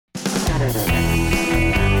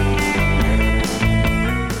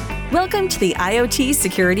Welcome to the IoT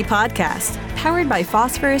Security Podcast, powered by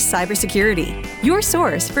Phosphorus Cybersecurity, your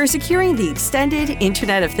source for securing the extended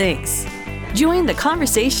Internet of Things. Join the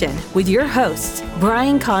conversation with your hosts,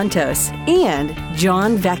 Brian Contos and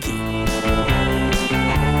John Vecchi.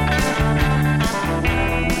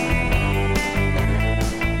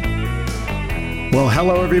 Well,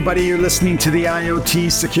 hello, everybody. You're listening to the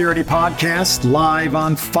IoT Security Podcast, live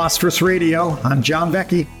on Phosphorus Radio. I'm John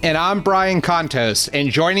Vecchi. And I'm Brian Contos.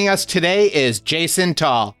 And joining us today is Jason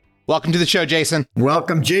Taule. Welcome to the show, Jason.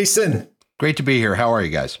 Welcome, Jason. Great to be here. How are you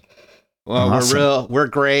guys? Well, awesome. We're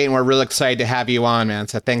great, and we're real excited to have you on, man.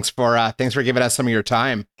 So thanks for giving us some of your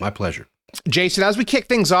time. My pleasure. Jason, as we kick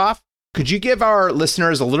things off, could you give our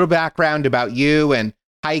listeners a little background about you and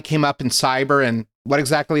how you came up in cyber and what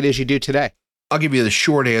exactly it is you do today? I'll give you the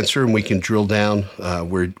short answer, and we can drill down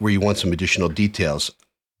where you want some additional details.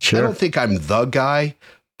 Sure. I don't think I'm the guy,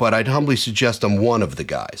 but I'd humbly suggest I'm one of the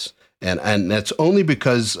guys. And that's only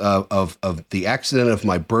because of the accident of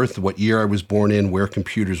my birth, what year I was born in, where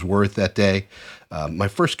computers were at that day. My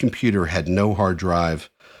first computer had no hard drive.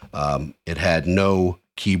 It had no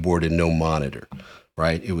keyboard and no monitor.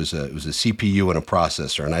 Right, it was a CPU and a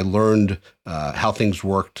processor, and I learned how things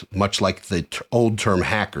worked, much like the old term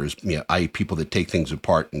hackers, i.e., people that take things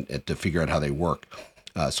apart and to figure out how they work.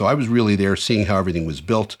 So I was really there, seeing how everything was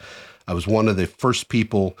built. I was one of the first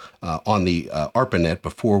people on the ARPANET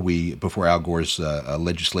before Al Gore's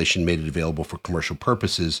legislation made it available for commercial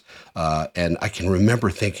purposes, and I can remember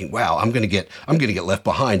thinking, "Wow, I'm going to get left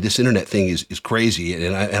behind. This internet thing is crazy,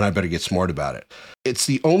 and I better get smart about it." It's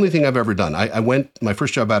the only thing I've ever done. My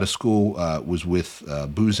first job out of school was with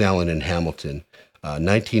Booz Allen in Hamilton.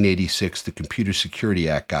 1986, the Computer Security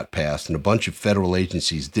Act got passed, and a bunch of federal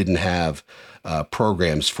agencies didn't have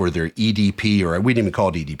programs for their EDP, or we didn't even call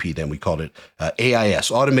it EDP then, we called it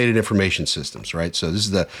AIS, Automated Information Systems, right? So this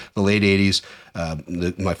is the late 80s.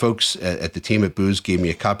 My folks at the team at Booz gave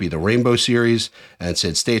me a copy of the Rainbow series and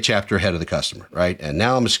said, stay a chapter ahead of the customer, right? And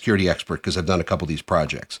now I'm a security expert because I've done a couple of these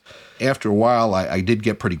projects. After a while, I did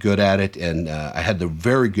get pretty good at it, and I had the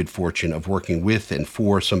very good fortune of working with and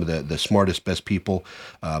for some of the smartest, best people.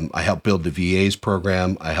 I helped build the VA's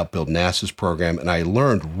program, I helped build NASA's program, and I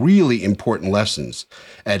learned really important lessons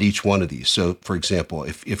at each one of these. So, for example,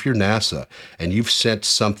 if you're NASA and you've sent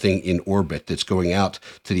something in orbit that's going out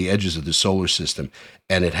to the edges of the solar system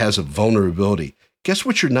and it has a vulnerability, guess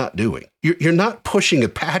what you're not doing? You're not pushing a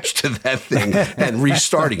patch to that thing and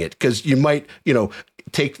restarting it, because you might,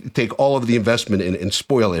 take all of the investment and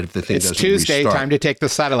spoil it if the thing doesn't restart. It's Tuesday, time to take the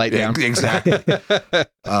satellite down. Exactly.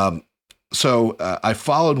 So I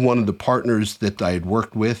followed one of the partners that I had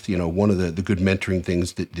worked with. One of the good mentoring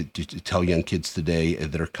things that to tell young kids today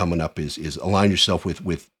that are coming up is align yourself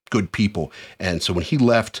with good people. And so when he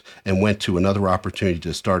left and went to another opportunity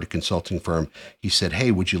to start a consulting firm, he said,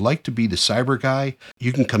 "Hey, would you like to be the cyber guy?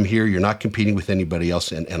 You can come here. You're not competing with anybody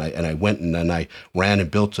else." And I went and then I ran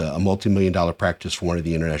and built a multi-million-dollar practice for one of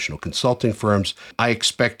the international consulting firms. I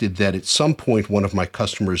expected that at some point one of my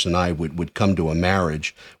customers and I would come to a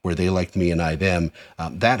marriage where they liked me and I them.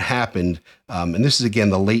 That happened. And this is, again,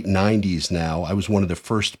 the late 90s now. I was one of the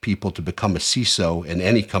first people to become a CISO in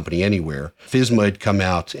any company anywhere. FISMA had come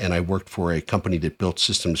out, and I worked for a company that built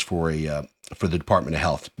systems for the Department of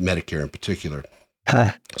Health, Medicare in particular.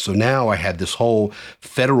 So now I had this whole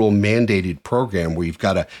federal mandated program where you've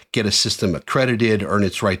got to get a system accredited, earn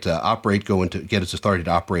its right to operate, get its authority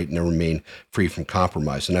to operate, and then remain free from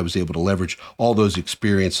compromise. And I was able to leverage all those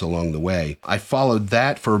experiences along the way. I followed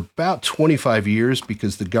that for about 25 years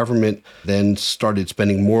because the government then started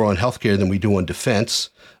spending more on healthcare than we do on defense.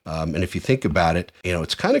 And if you think about it,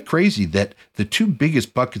 it's kind of crazy that the two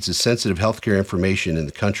biggest buckets of sensitive healthcare information in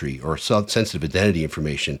the country, or sensitive identity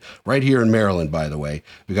information, right here in Maryland, by the way,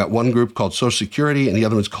 we got one group called Social Security and the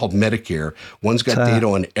other one's called Medicare. One's got data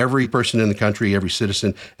on every person in the country, every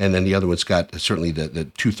citizen, and then the other one's got certainly the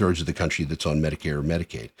 2/3 of the country that's on Medicare or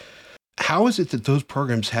Medicaid. How is it that those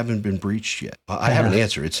programs haven't been breached yet? I have an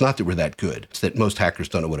answer. It's not that we're that good. It's that most hackers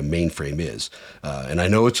don't know what a mainframe is. And I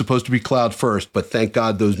know it's supposed to be cloud first, but thank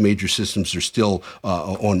God those major systems are still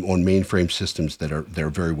on mainframe systems that are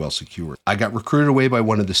very well secured. I got recruited away by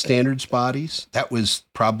one of the standards bodies. That was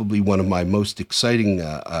probably one of my most exciting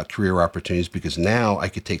career opportunities, because now I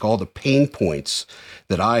could take all the pain points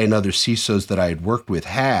that I and other CISOs that I had worked with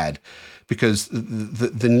had, because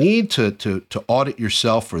the need to audit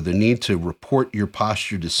yourself or the need to report your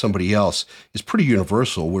posture to somebody else is pretty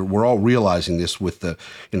universal. We're all realizing this with the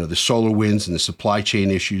SolarWinds and the supply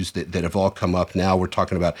chain issues that have all come up. Now we're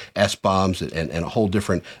talking about S-bombs and a whole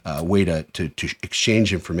different way to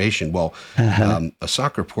exchange information. Well, a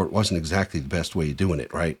SOC report wasn't exactly the best way of doing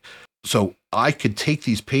it, right? So I could take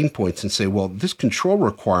these pain points and say, well, this control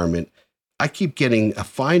requirement, I keep getting a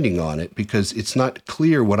finding on it because it's not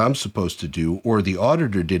clear what I'm supposed to do, or the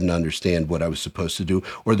auditor didn't understand what I was supposed to do,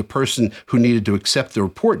 or the person who needed to accept the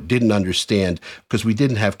report didn't understand because we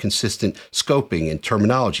didn't have consistent scoping and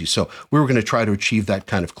terminology. So we were going to try to achieve that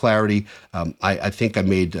kind of clarity. I think I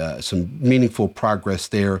made some meaningful progress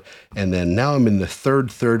there. And then now I'm in the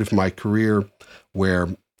third of my career where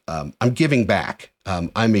I'm giving back.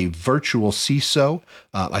 I'm a virtual CISO.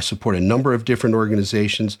 I support a number of different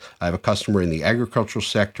organizations. I have a customer in the agricultural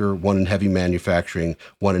sector, one in heavy manufacturing,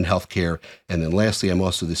 one in healthcare. And then lastly, I'm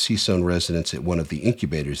also the CISO in residence at one of the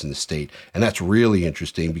incubators in the state. And that's really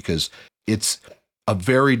interesting because it's a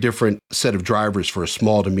very different set of drivers for a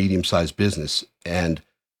small to medium-sized business. And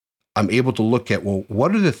I'm able to look at, well,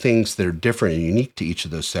 what are the things that are different and unique to each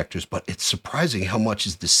of those sectors? But it's surprising how much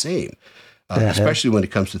is the same. Especially when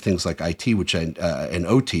it comes to things like IT, and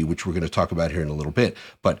OT, which we're going to talk about here in a little bit.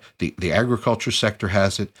 But the agriculture sector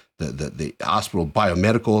has it, the hospital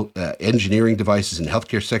biomedical engineering devices and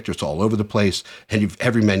healthcare sector, it's all over the place. And you've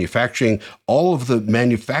heavy manufacturing, all of the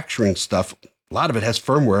manufacturing stuff, a lot of it has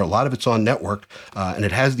firmware, a lot of it's on network, and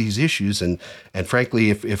it has these issues. And frankly,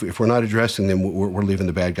 if we're not addressing them, we're leaving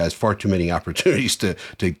the bad guys far too many opportunities to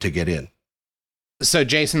get in. So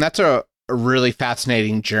Jason, that's a really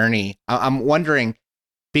fascinating journey. I'm wondering,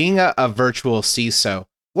 being a virtual CISO,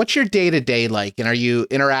 what's your day-to-day like? And are you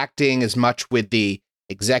interacting as much with the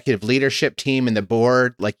executive leadership team and the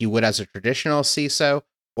board like you would as a traditional CISO?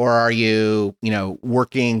 Or are you,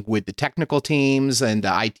 working with the technical teams and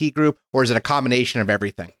the IT group? Or is it a combination of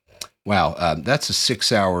everything? Wow, that's a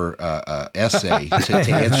 6-hour essay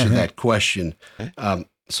to answer that question.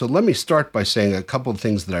 So let me start by saying a couple of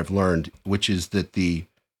things that I've learned, which is that the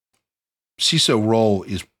CISO role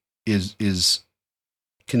is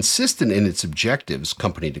consistent in its objectives,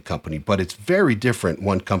 company to company, but it's very different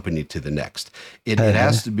one company to the next. It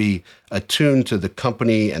has to be attuned to the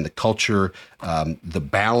company and the culture, the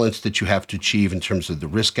balance that you have to achieve in terms of the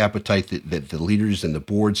risk appetite that the leaders and the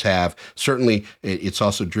boards have. Certainly, it's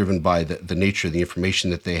also driven by the nature of the information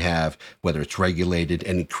that they have, whether it's regulated,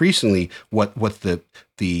 and increasingly what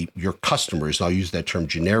your customers, I'll use that term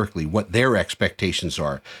generically, what their expectations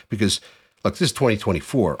are. Because look, this is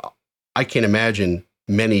 2024. I can't imagine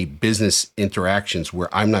many business interactions where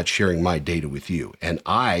I'm not sharing my data with you. And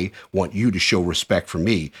I want you to show respect for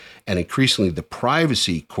me. And increasingly, the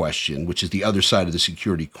privacy question, which is the other side of the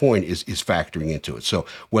security coin, is factoring into it. So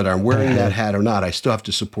whether I'm wearing that hat or not, I still have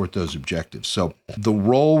to support those objectives. So the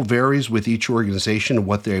role varies with each organization and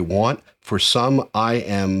what they want. For some, I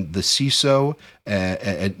am the CISO,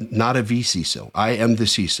 not a vCISO. I am the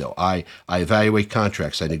CISO. I evaluate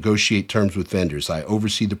contracts. I negotiate terms with vendors. I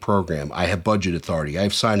oversee the program. I have budget authority. I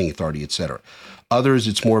have signing authority, et cetera. Others,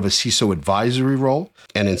 it's more of a CISO advisory role.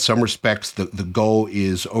 And in some respects, the goal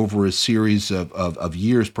is over a series of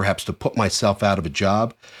years, perhaps, to put myself out of a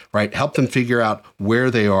job, right? Help them figure out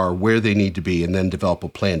where they are, where they need to be, and then develop a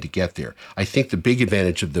plan to get there. I think the big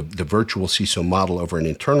advantage of the virtual CISO model over an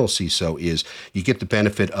internal CISO is you get the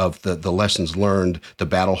benefit of the lessons learned, the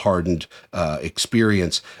battle-hardened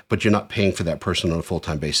experience, but you're not paying for that person on a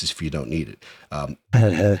full-time basis if you don't need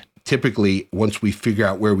it. Typically, once we figure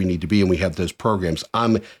out where we need to be and we have those programs,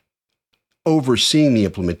 I'm overseeing the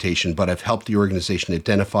implementation, but I've helped the organization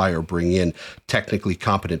identify or bring in technically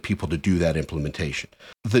competent people to do that implementation.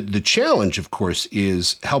 The challenge, of course,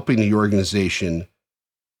 is helping the organization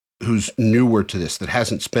who's newer to this, that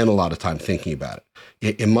hasn't spent a lot of time thinking about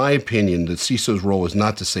it. In my opinion, the CISO's role is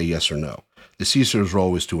not to say yes or no. The CISO's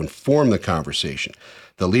role is to inform the conversation.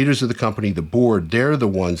 The leaders of the company, the board, they're the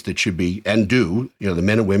ones that should be and do, the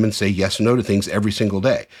men and women say yes and no to things every single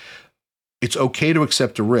day. It's okay to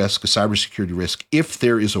accept a risk, a cybersecurity risk, if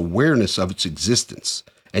there is awareness of its existence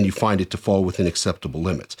and you find it to fall within acceptable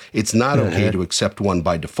limits. It's not okay to accept one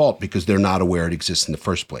by default because they're not aware it exists in the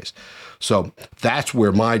first place. So that's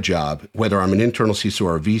where my job, whether I'm an internal CISO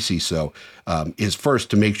or a vCISO, is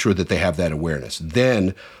first to make sure that they have that awareness.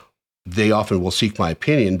 Then they often will seek my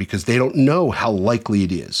opinion because they don't know how likely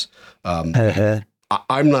it is.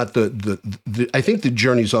 I'm not I think the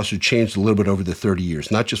journey's also changed a little bit over the 30 years,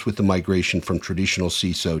 not just with the migration from traditional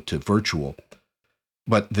CISO to virtual,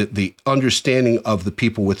 but the understanding of the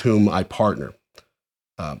people with whom I partner.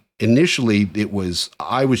 Initially,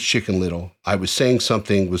 I was Chicken Little. I was saying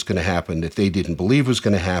something was going to happen that they didn't believe was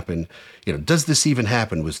going to happen. Does this even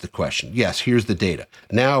happen was the question. Yes, here's the data.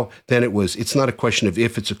 Then it's not a question of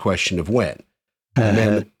if, it's a question of when. And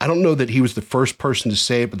then I don't know that he was the first person to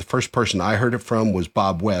say it, but the first person I heard it from was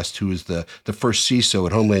Bob West, who was the first CISO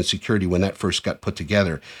at Homeland Security when that first got put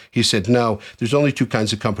together. He said, no, there's only two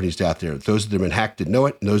kinds of companies out there. Those that have been hacked and know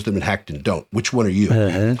it, and those that have been hacked and don't. Which one are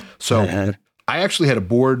you? I actually had a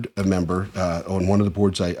board member on one of the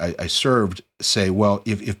boards I served say, well,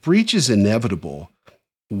 if breach is inevitable,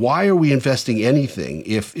 why are we investing anything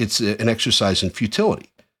if it's an exercise in futility?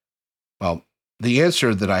 Well, the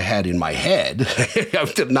answer that I had in my head,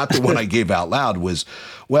 not the one I gave out loud, was,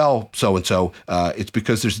 well, so-and-so, it's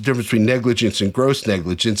because there's a difference between negligence and gross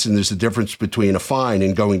negligence, and there's a difference between a fine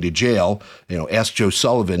and going to jail. Ask Joe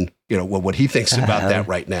Sullivan, what he thinks about that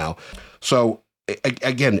right now. So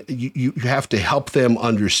again, you have to help them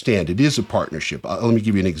understand. It is a partnership. Let me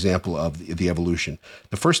give you an example of the evolution.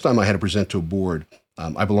 The first time I had to present to a board,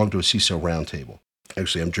 I belonged to a CISO roundtable.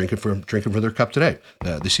 Actually, I'm drinking from their cup today,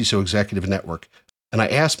 the CISO Executive Network. And I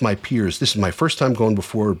asked my peers, this is my first time going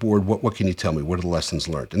before a board, what can you tell me? What are the lessons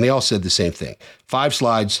learned? And they all said the same thing. 3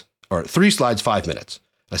 slides, 5 minutes.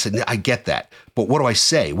 I said, I get that, but what do I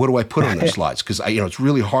say? What do I put on those slides? Because it's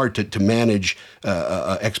really hard to manage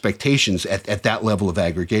expectations at that level of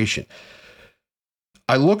aggregation.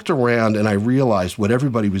 I looked around and I realized what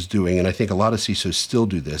everybody was doing, and I think a lot of CISOs still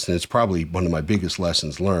do this, and it's probably one of my biggest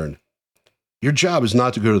lessons learned. Your job is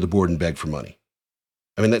not to go to the board and beg for money.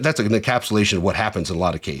 I mean, that's an encapsulation of what happens in a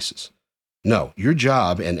lot of cases. No, your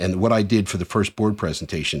job, and what I did for the first board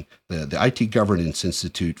presentation, the IT Governance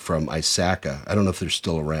Institute from ISACA, I don't know if they're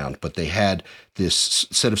still around, but they had this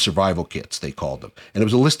set of survival kits, they called them. And it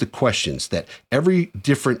was a list of questions that every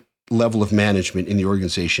different level of management in the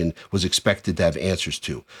organization was expected to have answers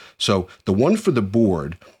to. So the one for the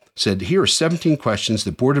board said, here are 17 questions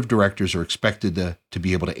the board of directors are expected to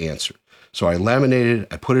be able to answer. So I laminated it,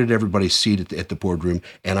 I put it at everybody's seat at the boardroom,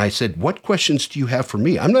 and I said, what questions do you have for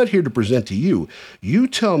me? I'm not here to present to you. You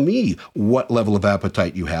tell me what level of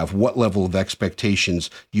appetite you have, what level of expectations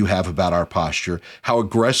you have about our posture, how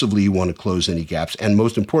aggressively you want to close any gaps, and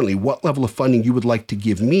most importantly, what level of funding you would like to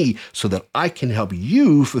give me so that I can help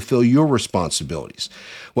you fulfill your responsibilities.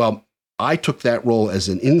 Well, I took that role as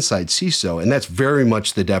an inside CISO, and that's very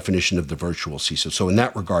much the definition of the virtual CISO. So in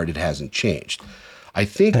that regard, it hasn't changed. I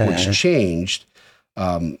think what's changed,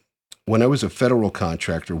 when I was a federal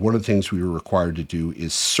contractor, one of the things we were required to do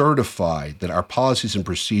is certify that our policies and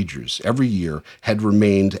procedures every year had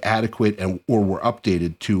remained adequate or were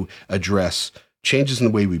updated to address changes in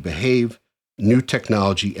the way we behave, new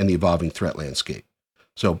technology, and the evolving threat landscape.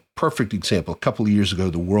 So, perfect example, a couple of years ago,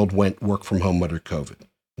 the world went work from home under COVID.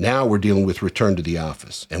 Now we're dealing with return to the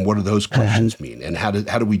office, and what do those questions mean? And how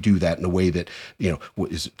do we do that in a way that,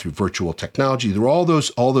 is it through virtual technology? There were all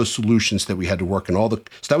those solutions that we had to work in. So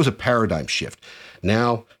that was a paradigm shift.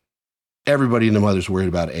 Now everybody and their mother's worried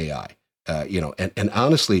about AI. And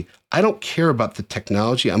honestly, I don't care about the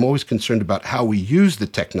technology. I'm always concerned about how we use the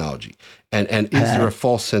technology, and is there a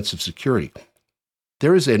false sense of security?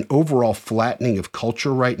 There is an overall flattening of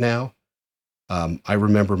culture right now. I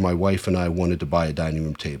remember my wife and I wanted to buy a dining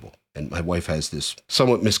room table. And my wife has this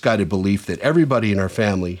somewhat misguided belief that everybody in our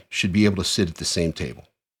family should be able to sit at the same table.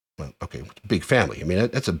 Well, okay, big family. I mean,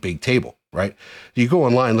 that's a big table, right? You go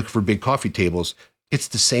online, look for big coffee tables. It's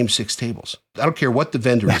the same 6 tables. I don't care what the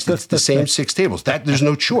vendor is. It's the same 6 tables. There's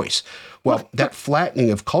no choice. Well, that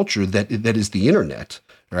flattening of culture that is the internet,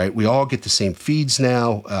 right? We all get the same feeds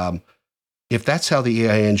now. If that's how the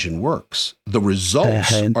AI engine works, the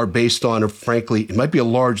results are based on, frankly, it might be a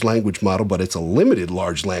large language model, but it's a limited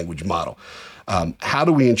large language model. How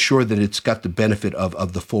do we ensure that it's got the benefit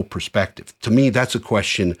of the full perspective? To me, that's a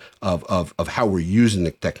question of how we're using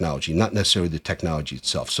the technology, not necessarily the technology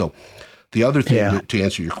itself. So the other thing to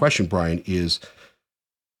answer your question, Brian, is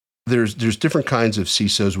there's different kinds of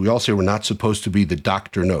CISOs. We all say we're not supposed to be the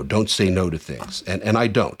doctor no. Don't say no to things. And I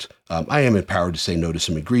don't. I am empowered to say no to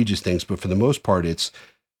some egregious things, but for the most part, it's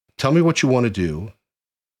tell me what you want to do.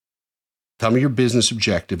 Tell me your business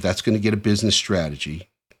objective. That's going to get a business strategy.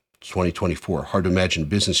 It's 2024. Hard to imagine a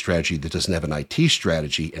business strategy that doesn't have an IT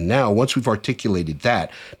strategy. And now, once we've articulated that,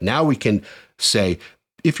 now we can say,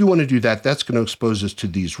 if you want to do that, that's going to expose us to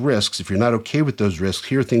these risks. If you're not okay with those risks,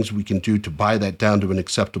 here are things we can do to buy that down to an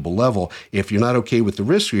acceptable level. If you're not okay with the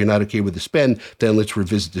risk or you're not okay with the spend, then let's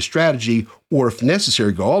revisit the strategy, or if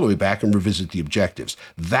necessary, go all the way back and revisit the objectives.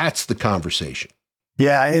 That's the conversation.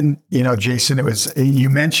 Yeah. And, Jason,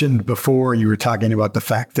 you mentioned before, you were talking about the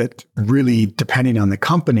fact that really, depending on the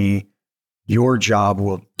company, your job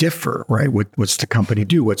will differ, right? What's the company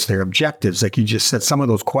do? What's their objectives? Like you just said, some of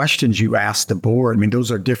those questions you asked the board, I mean,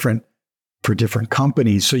 those are different for different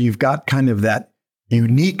companies. So you've got kind of that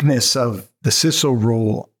uniqueness of the CISO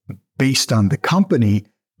role based on the company.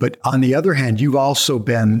 But on the other hand, you've also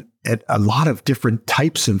been at a lot of different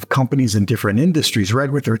types of companies in different industries,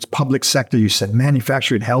 right? Whether it's public sector, you said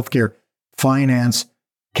manufacturing, healthcare, finance.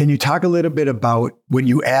 Can you talk a little bit about when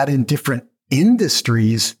you add in different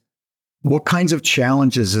industries, what kinds of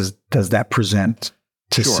challenges does that present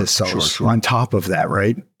to CISOs on top of that,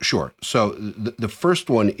 right? Sure. So the first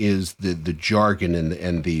one is the jargon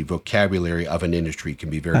and the vocabulary of an industry can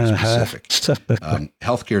be very specific.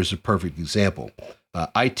 Healthcare is a perfect example.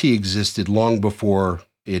 IT existed long before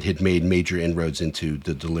it had made major inroads into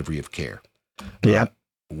the delivery of care. Yeah.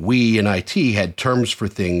 We in IT had terms for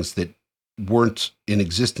things that weren't in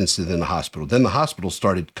existence within the hospital. Then the hospital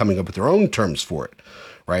started coming up with their own terms for it,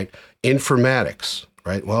 right? Informatics,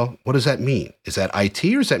 right? Well, what does that mean? Is that IT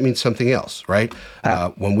or does that mean something else, right?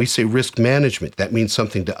 When we say risk management, that means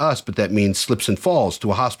something to us, but that means slips and falls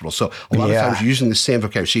to a hospital. So a lot of times you're using the same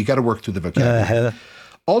vocabulary. So you got to work through the vocabulary.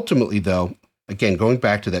 Ultimately, though, again, going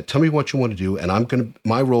back to that, tell me what you want to do, and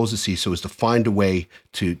my role as a CISO is to find a way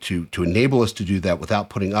to enable us to do that without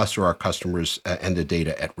putting us or our customers and the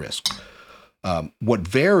data at risk. What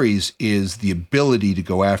varies is the ability to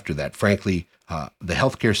go after that. Frankly, the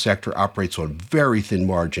healthcare sector operates on very thin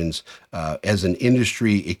margins. As an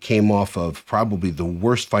industry, it came off of probably the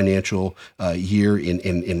worst financial year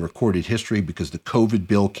in recorded history because the COVID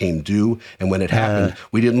bill came due. And when it happened,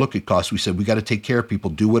 we didn't look at costs. We said, we got to take care of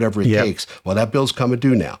people, do whatever it takes. Well, that bill's coming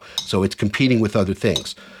due now. So it's competing with other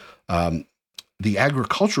things. The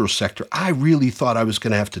agricultural sector, I really thought I was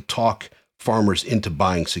going to have to talk farmers into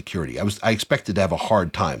buying security. I expected to have a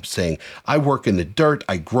hard time saying, I work in the dirt,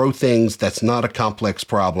 I grow things, that's not a complex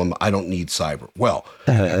problem, I don't need cyber. Well,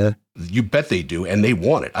 you bet they do, and they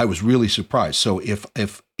want it. I was really surprised. So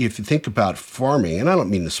if you think about farming, and I don't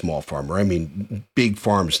mean the small farmer, I mean big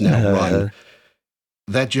farms now run,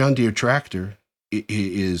 that John Deere tractor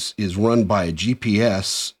is run by a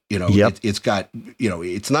GPS, it's got,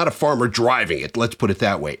 it's not a farmer driving it, let's put it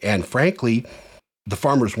that way. And frankly, the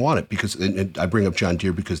farmers want it because, and I bring up John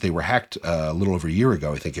Deere because they were hacked a little over a year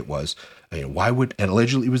ago, I think it was. And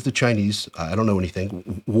allegedly it was the Chinese. I don't know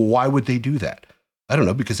anything. Why would they do that? I don't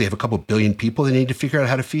know, because they have a couple billion people they need to figure out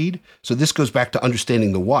how to feed. So this goes back to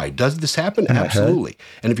understanding the why. Does this happen? Absolutely.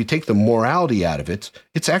 And if you take the morality out of it,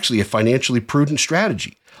 it's actually a financially prudent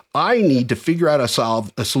strategy. I need to figure out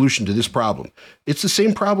a solution to this problem. It's the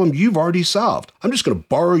same problem you've already solved. I'm just going to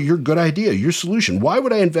borrow your good idea, your solution. Why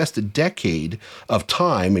would I invest a decade of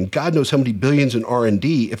time and God knows how many billions in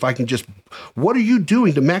R&D if I can just, what are you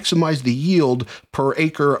doing to maximize the yield per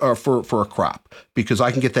acre for a crop? Because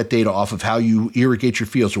I can get that data off of how you irrigate your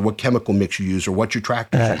fields or what chemical mix you use or what your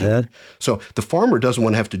tractors are doing. So the farmer doesn't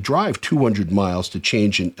want to have to drive 200 miles to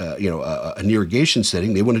change an irrigation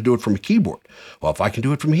setting. They want to do it from a keyboard. Well, if I can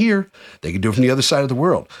do it from here, they can do it from the other side of the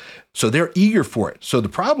world. So they're eager for it. So the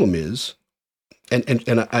problem is, and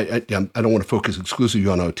I don't want to focus exclusively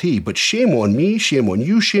on OT, but shame on me, shame on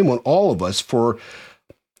you, shame on all of us for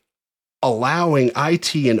allowing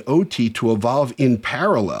IT and OT to evolve in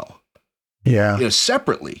parallel. Yeah.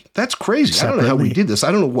 Separately. That's crazy. I don't know how we did this.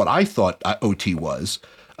 I don't know what I thought OT was.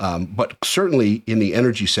 But certainly in the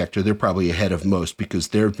energy sector, they're probably ahead of most because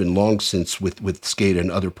there have been long since with SCADA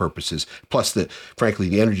and other purposes. Plus, frankly,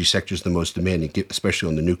 the energy sector is the most demanding, especially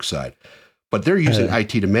on the nuke side. But they're using IT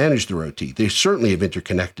to manage their OT. They certainly have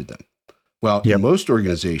interconnected them. Well, in most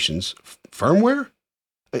organizations, firmware.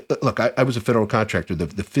 Look, I was a federal contractor. The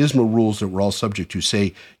FISMA rules that we're all subject to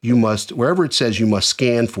say you must, wherever it says you must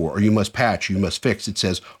scan for, or you must patch, or you must fix, it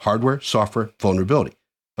says hardware, software, vulnerability.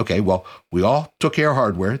 Okay, well, we all took care of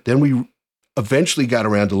hardware. Then we eventually got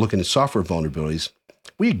around to looking at software vulnerabilities.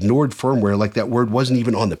 We ignored firmware like that word wasn't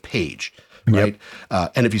even on the page, right?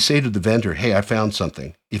 And if you say to the vendor, hey, I found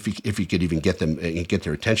something, if you could even get them and get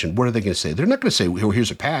their attention, what are they going to say? They're not going to say, well,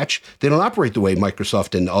 here's a patch. They don't operate the way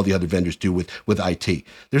Microsoft and all the other vendors do with IT.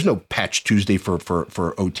 There's no patch Tuesday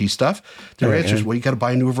for OT stuff. Their answer is, well, you got to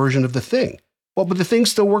buy a newer version of the thing. Well, but the thing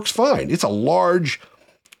still works fine. It's a large,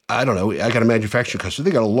 I don't know, I got a manufacturing customer.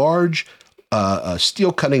 They got a large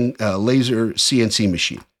steel cutting laser CNC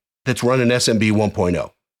machine that's running SMB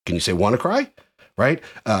 1.0. Can you say WannaCry? Right?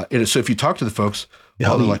 And so if you talk to the folks,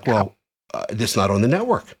 they're like, well, it's not on the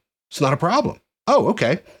network. It's not a problem. Oh,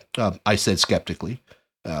 okay. I said skeptically,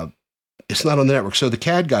 it's not on the network. So the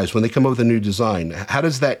CAD guys, when they come up with a new design, how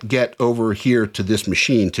does that get over here to this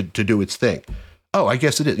machine to do its thing? Oh, I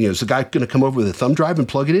guess it is. Is the guy going to come over with a thumb drive and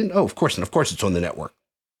plug it in? Oh, of course. And of course it's on the network.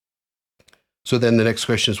 So then the next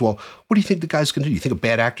question is, well, what do you think the guy's going to do? You think a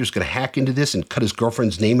bad actor is going to hack into this and cut his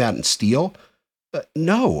girlfriend's name out and steal?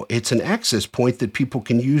 No, it's an access point that people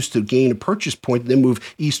can use to gain a purchase point and then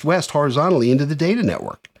move east-west horizontally into the data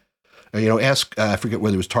network. Ask, I forget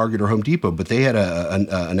whether it was Target or Home Depot, but they had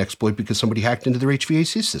an exploit because somebody hacked into their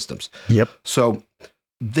HVAC systems. Yep. So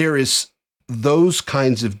there is those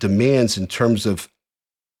kinds of demands in terms of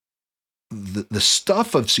the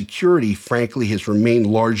stuff of security, frankly, has remained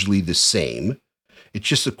largely the same. It's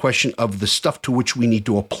just a question of the stuff to which we need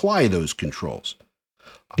to apply those controls.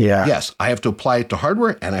 Yeah. Yes, I have to apply it to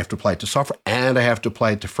hardware, and I have to apply it to software, and I have to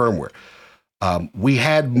apply it to firmware. We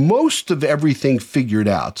had most of everything figured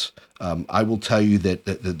out. I will tell you that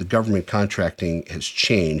the government contracting has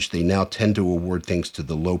changed. They now tend to award things to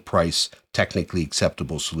the low price, technically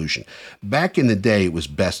acceptable solution. Back in the day, it was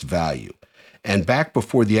best value. And back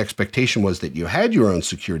before the expectation was that you had your own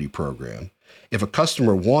security program, if a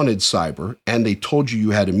customer wanted cyber and they told you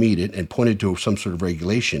you had to meet it and pointed to some sort of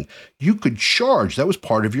regulation, you could charge. That was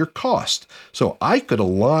part of your cost. So I could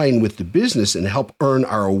align with the business and help earn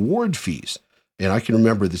our award fees. And I can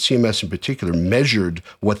remember the CMS in particular measured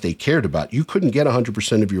what they cared about. You couldn't get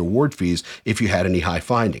 100% of your award fees if you had any high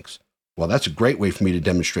findings. Well, that's a great way for me to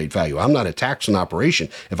demonstrate value. I'm not a tax on operation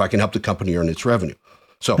if I can help the company earn its revenue.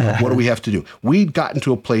 So what do we have to do? We'd gotten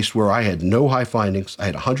to a place where I had no high findings. I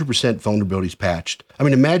had 100% vulnerabilities patched. I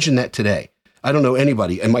mean, imagine that today. I don't know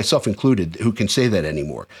anybody, and myself included, who can say that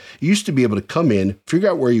anymore. You used to be able to come in, figure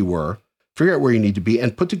out where you were, figure out where you need to be,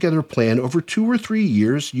 and put together a plan. Over 2 or 3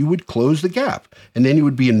 years, you would close the gap, and then you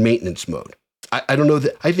would be in maintenance mode. I don't know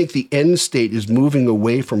that. I think the end state is moving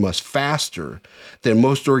away from us faster than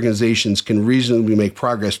most organizations can reasonably make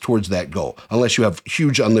progress towards that goal, unless you have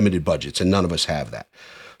huge unlimited budgets, and none of us have that.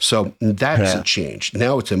 So that's a change.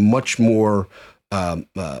 Now it's a much more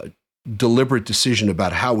deliberate decision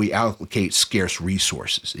about how we allocate scarce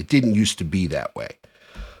resources. It didn't used to be that way.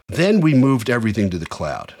 Then we moved everything to the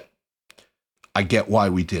cloud. I get why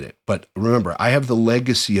we did it. But remember, I have the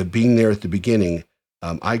legacy of being there at the beginning.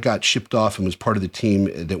 I got shipped off and was part of the team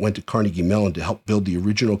that went to Carnegie Mellon to help build the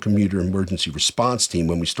original commuter emergency response team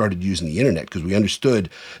when we started using the internet, because we understood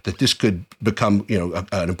that this could become,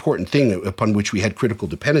 an important thing upon which we had critical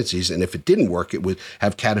dependencies. And if it didn't work, it would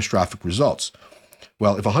have catastrophic results.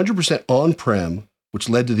 Well, if 100% on-prem, which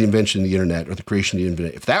led to the invention of the internet or the creation of the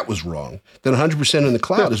internet, if that was wrong, then 100% in the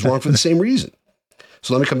cloud is wrong for the same reason.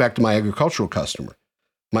 So let me come back to my agricultural customer.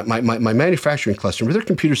 My manufacturing customer, their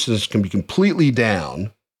computer systems can be completely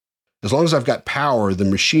down. As long as I've got power, the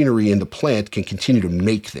machinery in the plant can continue to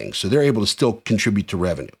make things. So they're able to still contribute to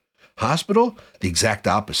revenue. Hospital, the exact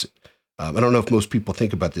opposite. I don't know if most people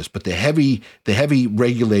think about this, but the heavy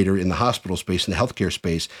regulator in the hospital space, in the healthcare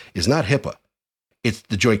space, is not HIPAA. It's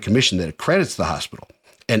the Joint Commission that accredits the hospital.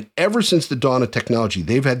 And ever since the dawn of technology,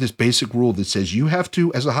 they've had this basic rule that says you have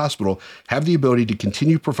to, as a hospital, have the ability to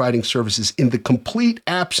continue providing services in the complete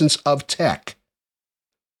absence of tech.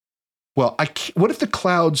 Well, what if the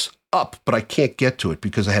cloud's up, but I can't get to it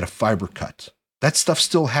because I had a fiber cut? That stuff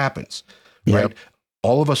still happens, right? Yep.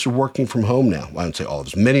 All of us are working from home now. Well, I don't say all of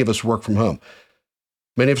us. Many of us work from home.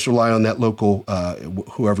 Many of us rely on that local,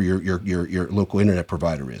 whoever your local internet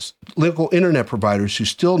provider is. Local internet providers who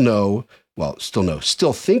still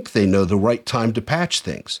think they know the right time to patch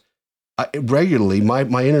things. Regularly,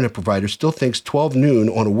 my internet provider still thinks 12 noon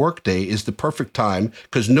on a workday is the perfect time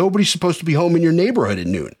because nobody's supposed to be home in your neighborhood at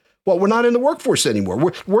noon. Well, we're not in the workforce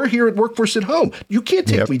anymore. We're here at Workforce at Home. You can't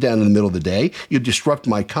take me down in the middle of the day. You disrupt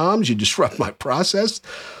my comms. You disrupt my process.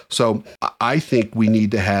 So I think we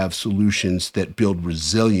need to have solutions that build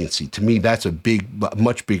resiliency. To me, that's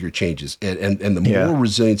much bigger changes. And the more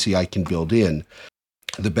resiliency I can build in,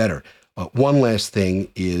 the better. One last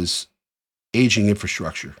thing is aging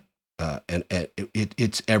infrastructure, and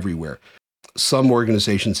it's everywhere. Some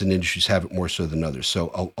organizations and industries have it more so than others.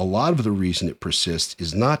 So a lot of the reason it persists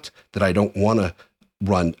is not that I don't want to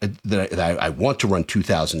run, that I want to run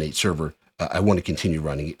 2008 server. I want to continue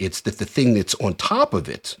running it. It's that the thing that's on top of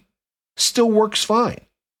it still works fine.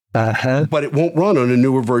 But it won't run on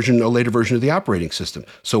a later version of the operating system.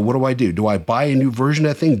 So what do? Do I buy a new version of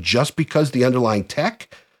that thing just because the underlying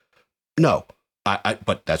tech? No,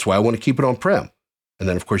 but that's why I want to keep it on-prem. And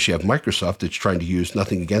then, of course, you have Microsoft that's trying to use,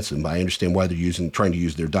 nothing against them. I understand why they're trying to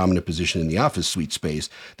use their dominant position in the Office suite space.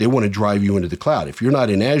 They want to drive you into the cloud. If you're not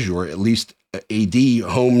in Azure, at least AD,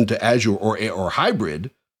 home to Azure or hybrid,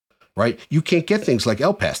 right? You can't get things like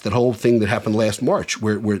LPAS, that whole thing that happened last March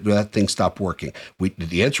where that thing stopped working.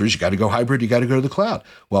 The answer is you got to go hybrid, you got to go to the cloud.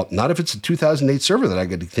 Well, not if it's a 2008 server that I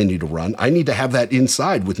got to continue to run. I need to have that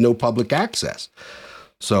inside with no public access.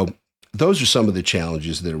 So those are some of the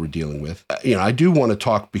challenges that we're dealing with. I do want to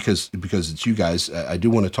talk because it's you guys. I do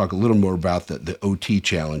want to talk a little more about the OT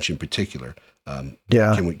challenge in particular.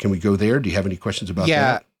 Can we go there? Do you have any questions about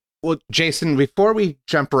that? Well, Jason, before we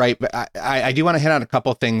jump right, I do want to hit on a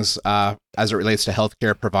couple things as it relates to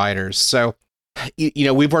healthcare providers. So,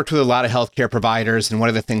 we've worked with a lot of healthcare providers, and one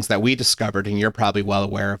of the things that we discovered, and you're probably well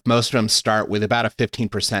aware of, most of them start with about a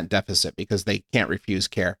 15% deficit because they can't refuse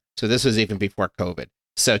care. So this was even before COVID.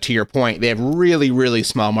 So to your point, they have really, really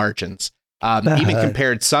small margins, even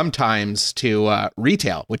compared sometimes to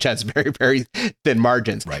retail, which has very, very thin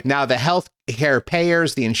margins. Right. Now, the healthcare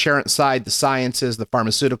payers, the insurance side, the sciences, the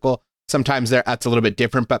pharmaceutical, sometimes that's a little bit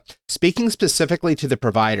different. But speaking specifically to the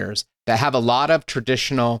providers that have a lot of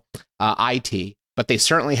traditional IT, but they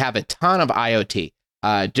certainly have a ton of IoT,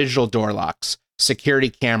 digital door locks, security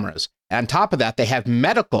cameras. And on top of that, they have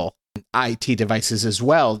medical IT devices as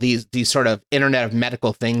well, these sort of Internet of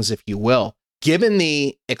Medical Things, if you will. Given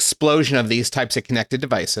the explosion of these types of connected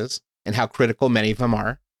devices and how critical many of them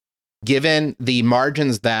are, given the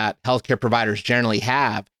margins that healthcare providers generally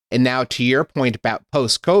have, and now to your point about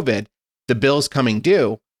post-COVID, the bills coming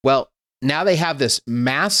due, well, now they have this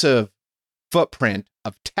massive footprint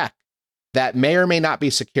of tech that may or may not be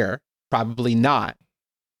secure, probably not.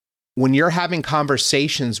 When you're having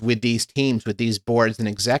conversations with these teams, with these boards and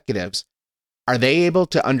executives, are they able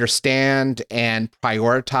to understand and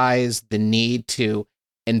prioritize the need to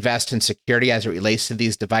invest in security as it relates to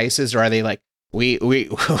these devices? Or are they like,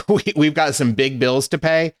 we've got some big bills to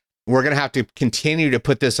pay. We're going to have to continue to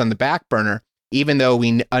put this on the back burner, even though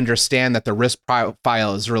we understand that the risk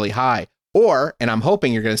profile is really high. Or, and I'm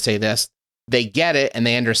hoping you're going to say this, they get it and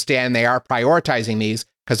they understand they are prioritizing these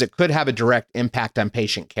because it could have a direct impact on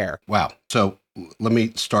patient care. Wow. So let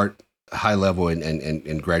me start high level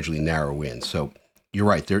and gradually narrow in. So you're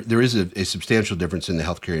right. There is a substantial difference in the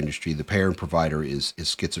healthcare industry. The payer and provider is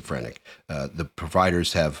schizophrenic. The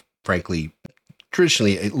providers have, frankly,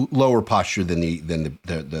 traditionally a lower posture than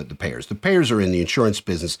the payers. The payers are in the insurance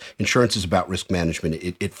business. Insurance is about risk management.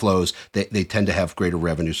 It flows. They tend to have greater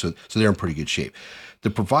revenue, so they're in pretty good shape. The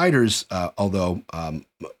providers, although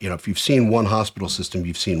if you've seen one hospital system,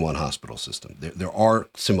 you've seen one hospital system. There are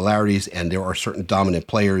similarities, and there are certain dominant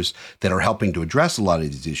players that are helping to address a lot of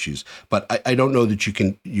these issues. But I don't know that you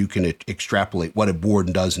can extrapolate what a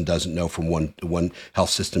board does and doesn't know from one health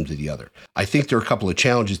system to the other. I think there are a couple of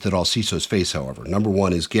challenges that all CISOs face, however. Number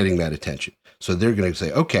one is getting that attention. So they're going to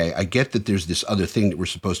say, okay, I get that there's this other thing that we're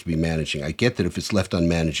supposed to be managing. I get that if it's left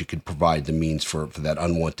unmanaged, it could provide the means for that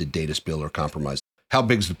unwanted data spill or compromise. How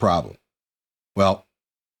big's the problem? Well,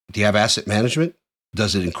 do you have asset management?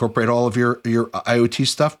 Does it incorporate all of your IoT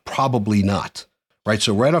stuff? Probably not, right?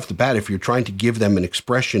 So right off the bat, if you're trying to give them an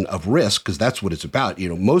expression of risk, because that's what it's about,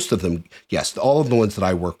 most of them, yes, all of the ones that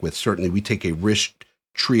I work with, certainly we take a risk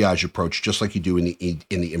triage approach, just like you do in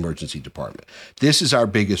the emergency department. This is our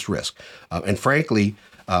biggest risk. And frankly,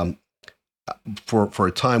 for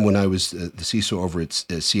a time when I was the CISO over at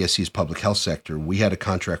CSC's public health sector, we had a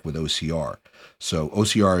contract with OCR. So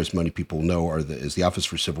OCR, as many people know, is the Office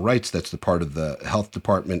for Civil Rights. That's the part of the health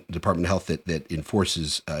Department of Health that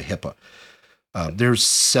enforces HIPAA. There's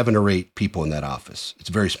 7 or 8 people in that office. It's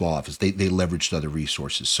a very small office. They leveraged other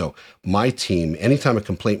resources. So my team, anytime a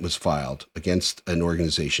complaint was filed against an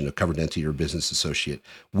organization, a covered entity or business associate,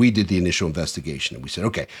 we did the initial investigation. And we said,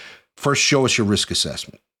 okay, first show us your risk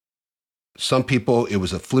assessment. Some people, it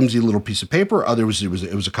was a flimsy little piece of paper. Others, it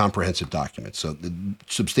was a comprehensive document. So the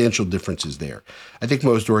substantial differences there. I think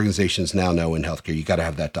most organizations now know in healthcare, you got to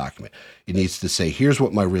have that document. It needs to say, here's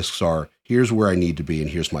what my risks are, here's where I need to be, and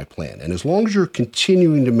here's my plan. And as long as you're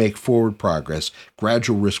continuing to make forward progress,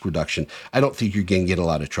 gradual risk reduction, I don't think you're going to get a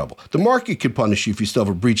lot of trouble. The market could punish you if you still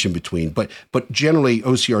have a breach in between, but generally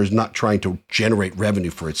OCR is not trying to generate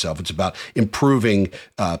revenue for itself. It's about improving,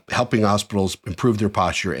 helping hospitals improve their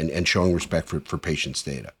posture and showing respect for patients'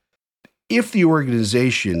 data. If the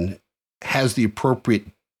organization has the appropriate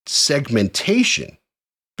segmentation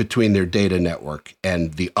between their data network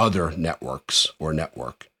and the other networks or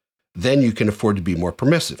network, then you can afford to be more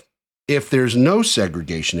permissive. If there's no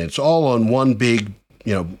segregation, it's all on one big,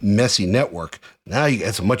 messy network, now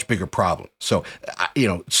it's a much bigger problem. So,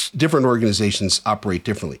 different organizations operate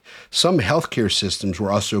differently. Some healthcare systems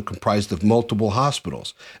were also comprised of multiple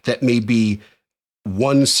hospitals that may be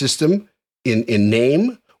one system in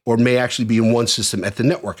name, or may actually be in one system at the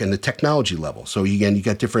network and the technology level. So again, you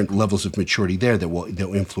got different levels of maturity there that will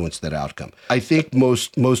influence that outcome. I think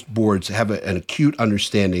most boards have an acute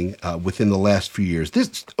understanding within the last few years.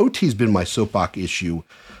 This OT has been my soapbox issue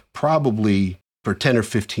probably for 10 or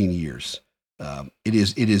 15 years. It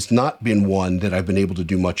is not been one that I've been able to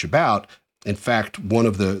do much about. In fact, one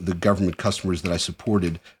of the government customers that I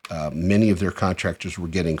supported, many of their contractors were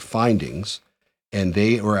getting findings, and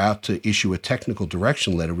they were out to issue a technical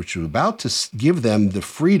direction letter, which was about to give them the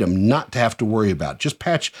freedom not to have to worry about. Just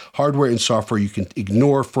patch hardware and software. You can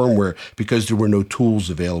ignore firmware because there were no tools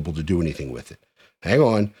available to do anything with it. Hang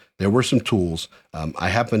on. There were some tools. I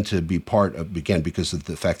happen to be part of, again, because of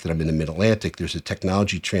the fact that I'm in the Mid-Atlantic, there's a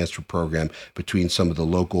technology transfer program between some of the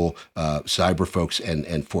local cyber folks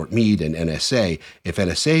and Fort Meade and NSA. If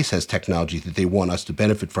NSA has technology that they want us to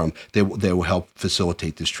benefit from, they will help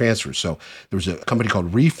facilitate this transfer. So there was a company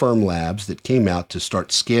called Refirm Labs that came out to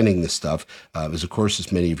start scanning this stuff. As of course,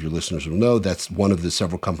 as many of your listeners will know, that's one of the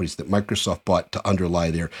several companies that Microsoft bought to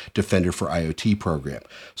underlie their Defender for IoT program.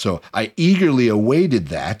 So I eagerly awaited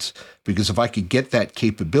that, because if I could get that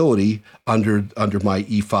capability under my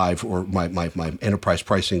E5 or my enterprise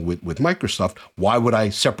pricing with Microsoft, why would I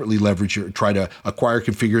separately leverage or try to acquire,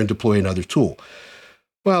 configure, and deploy another tool?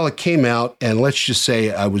 Well, it came out, and let's just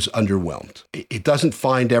say I was underwhelmed. It doesn't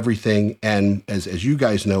find everything, and as you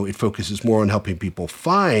guys know, it focuses more on helping people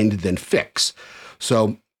find than fix.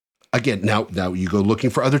 So again, now you go looking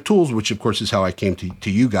for other tools, which of course is how I came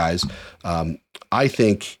to you guys. I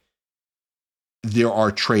think there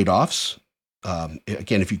are trade-offs.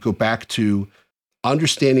 Again, if you go back to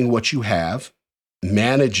understanding what you have,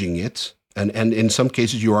 managing it, and in some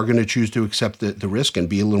cases you are going to choose to accept the risk and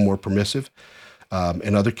be a little more permissive.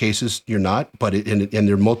 In other cases, you're not. But and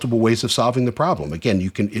there are multiple ways of solving the problem. Again, you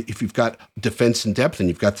can, if you've got defense in depth and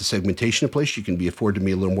you've got the segmentation in place, you can afford to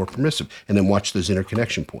be a little more permissive, and then watch those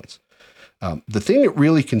interconnection points. The thing that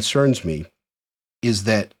really concerns me is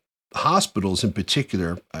that hospitals in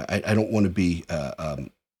particular, I don't want to be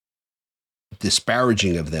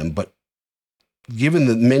disparaging of them, but given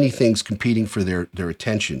the many things competing for their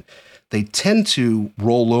attention, they tend to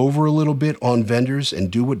roll over a little bit on vendors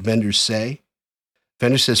and do what vendors say.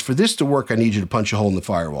 Vendor says, for this to work, I need you to punch a hole in the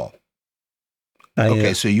firewall.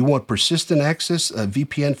 Okay, so you want persistent access,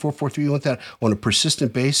 VPN 443, you want that on a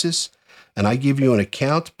persistent basis, and I give you an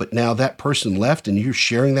account, but now that person left and you're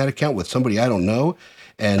sharing that account with somebody I don't know.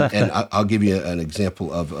 And I'll give you an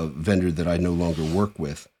example of a vendor that I no longer work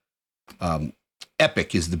with.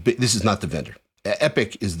 Epic is this is not the vendor.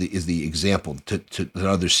 Epic is the example that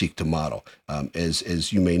others seek to model.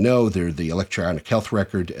 As you may know, they're the electronic health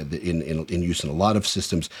record in use in a lot of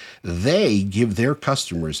systems. They give their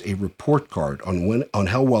customers a report card on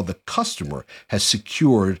how well the customer has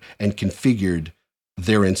secured and configured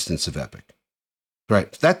their instance of Epic.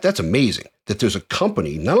 Right, that's amazing. That there's a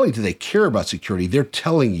company, not only do they care about security, they're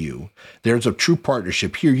telling you there's a true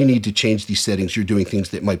partnership here. You need to change these settings. You're doing things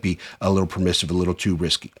that might be a little permissive, a little too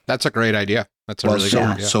risky. That's a great idea. That's a really good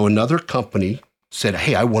idea. So another company said,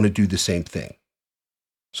 hey, I want to do the same thing.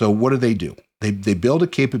 So what do? They build a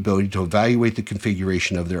capability to evaluate the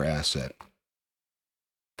configuration of their asset.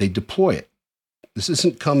 They deploy it. This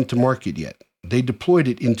hasn't come to market yet. They deployed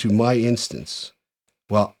it into my instance.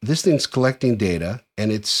 Well, this thing's collecting data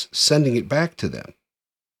and it's sending it back to them.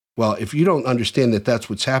 Well, if you don't understand that that's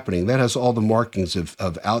what's happening, that has all the markings of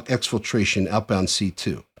exfiltration, outbound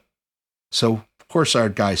C2. So, of course, our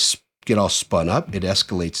guys get all spun up. It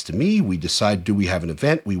escalates to me. We decide, do we have an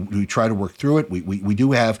event? We try to work through it. We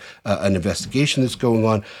do have an investigation that's going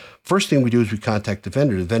on. First thing we do is we contact the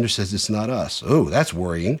vendor. The vendor says, it's not us. Oh, that's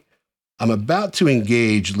worrying. I'm about to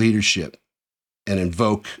engage leadership and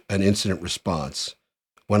invoke an incident response.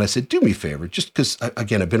 When I said, do me a favor, just because,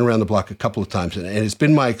 again, I've been around the block a couple of times, and it's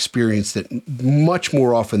been my experience that much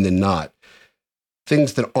more often than not,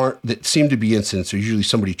 things that seem to be incidents are usually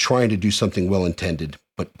somebody trying to do something well-intended,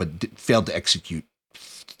 but failed to execute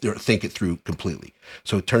or think it through completely.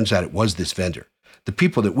 So it turns out it was this vendor. The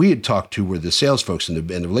people that we had talked to were the sales folks and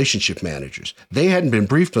the relationship managers. They hadn't been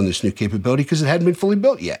briefed on this new capability because it hadn't been fully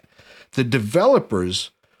built yet. The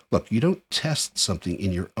developers, look, you don't test something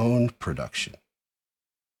in your own production.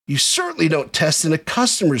 You certainly don't test in a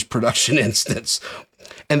customer's production instance.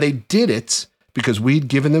 And they did it because we'd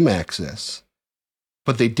given them access,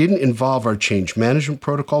 but they didn't involve our change management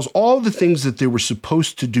protocols. All the things that they were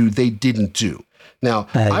supposed to do, they didn't do. Now,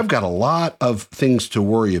 I've got a lot of things to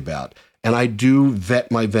worry about, and I do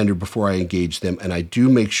vet my vendor before I engage them, and I do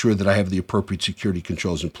make sure that I have the appropriate security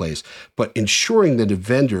controls in place. But ensuring that a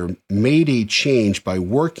vendor made a change by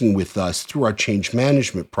working with us through our change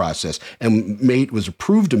management process and was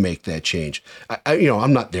approved to make that change,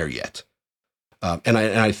 I'm not there yet. And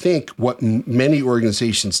I think what many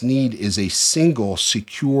organizations need is a single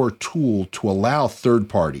secure tool to allow third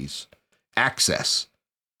parties access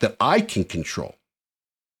that I can control.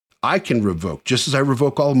 I can revoke, just as I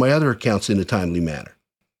revoke all of my other accounts in a timely manner.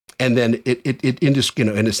 And then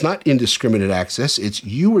and it's not indiscriminate access. It's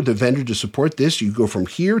you are the vendor to support this. You go from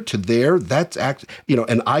here to there. That's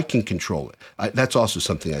and I can control it. That's also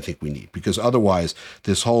something I think we need, because otherwise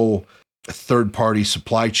this whole third-party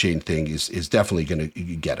supply chain thing is definitely going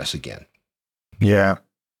to get us again. Yeah,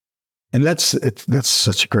 and that's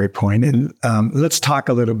such a great point. And let's talk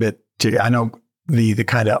a little bit. I know the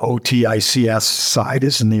kind of OT ICS side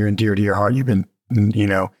is near and dear to your heart. You've been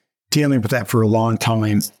dealing with that for a long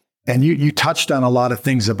time. And you touched on a lot of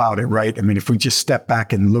things about it, right? I mean, if we just step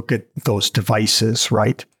back and look at those devices,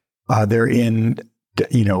 right? They're in,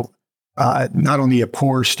 not only a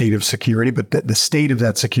poor state of security, but the state of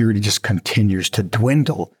that security just continues to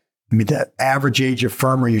dwindle. I mean, the average age of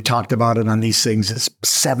firmware, you talked about it on these things, is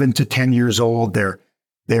 7 to 10 years old. They're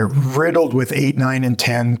riddled with 8, 9, and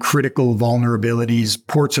 10 critical vulnerabilities.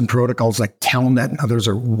 Ports and protocols like Telnet and others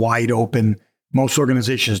are wide open. Most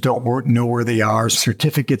organizations don't know where they are.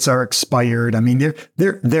 Certificates are expired. I mean,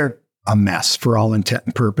 they're a mess for all intent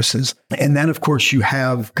and purposes. And then, of course, you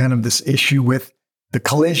have kind of this issue with the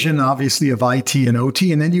collision, obviously, of IT and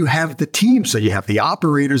OT. And then you have the team. So you have the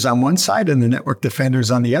operators on one side and the network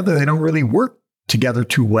defenders on the other. They don't really work together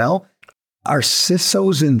too well. Are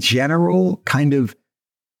CISOs in general kind of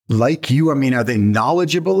like you? I mean, are they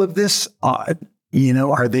knowledgeable of this? Are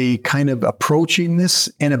they kind of approaching this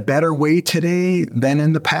in a better way today than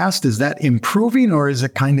in the past? Is that improving, or is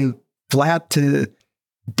it kind of flat to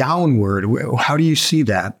downward? How do you see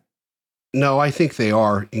that? No, I think they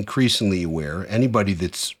are increasingly aware. Anybody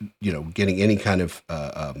that's, getting any kind of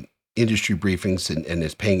industry briefings and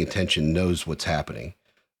is paying attention knows what's happening.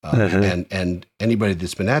 And anybody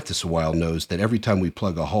that's been at this a while knows that every time we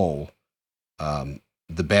plug a hole,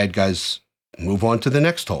 the bad guys move on to the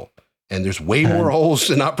next hole. And there's way more holes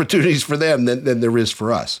and opportunities for them than there is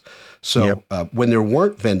for us. So when there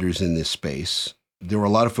weren't vendors in this space, there were a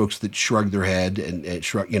lot of folks that shrugged their head and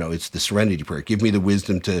shrug. It's the serenity prayer. Give me the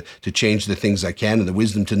wisdom to change the things I can and the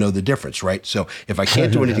wisdom to know the difference, right? So if I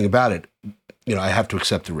can't do anything about it, I have to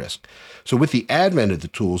accept the risk. So with the advent of the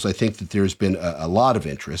tools, I think that there's been a lot of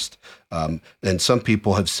interest. And some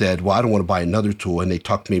people have said, well, I don't want to buy another tool. And they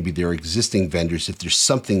talk to maybe their existing vendors if there's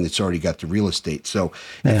something that's already got the real estate. So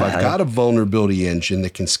if I've got a vulnerability engine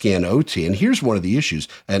that can scan OT, and here's one of the issues,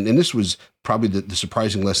 and this was probably the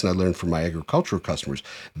surprising lesson I learned from my agricultural customers,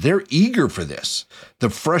 they're eager for this.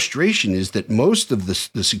 The frustration is that most of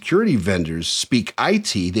the security vendors speak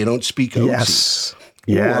IT, they don't speak OT. Yes.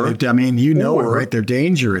 Yeah, right? They're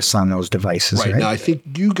dangerous on those devices, right? Now, I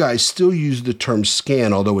think you guys still use the term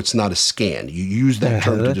scan, although it's not a scan. You use that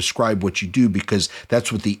term to describe what you do because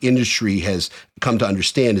that's what the industry has come to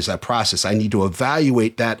understand is that process. I need to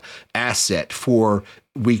evaluate that asset for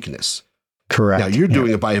weakness. Correct. Now, you're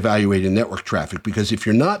doing it by evaluating network traffic, because if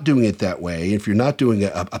you're not doing it that way, if you're not doing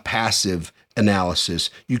a passive analysis,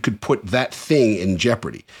 you could put that thing in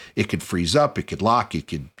jeopardy. It could freeze up, it could lock, it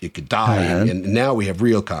could die, and now we have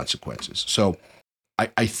real consequences. So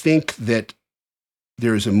I think that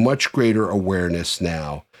there is a much greater awareness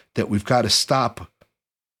now that we've got to stop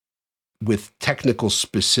with technical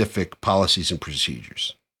specific policies and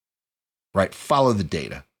procedures, right? Follow the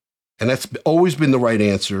data. And that's always been the right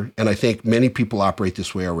answer. And I think many people operate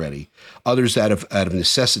this way already. Others out of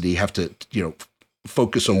necessity have to,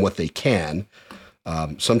 focus on what they can.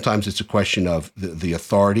 Sometimes it's a question of the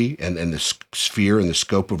authority and the sphere and the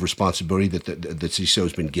scope of responsibility that the CISO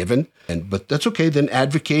has been given. But that's okay. Then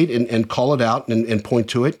advocate and call it out and point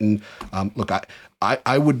to it. And look,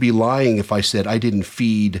 I would be lying if I said I didn't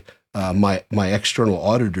feed my external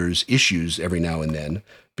auditors issues every now and then.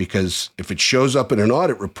 Because if it shows up in an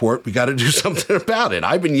audit report, we got to do something about it.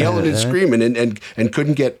 I've been yelling and screaming and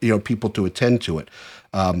couldn't get people to attend to it.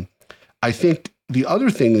 I think the other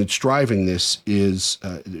thing that's driving this is,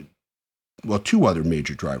 two other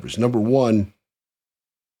major drivers. Number one,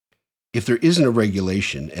 if there isn't a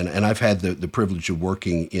regulation, and I've had the privilege of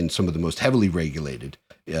working in some of the most heavily regulated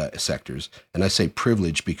sectors, and I say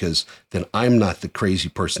privilege because then I'm not the crazy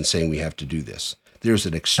person saying we have to do this. There's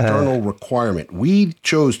an external requirement. We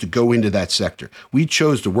chose to go into that sector. We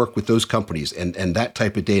chose to work with those companies and that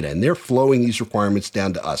type of data, and they're flowing these requirements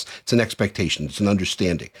down to us. It's an expectation. It's an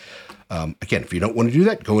understanding. Again, if you don't want to do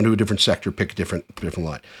that, go into a different sector, pick a different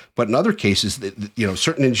line. But in other cases,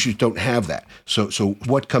 certain industries don't have that. So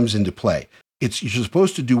what comes into play? You're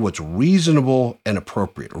supposed to do what's reasonable and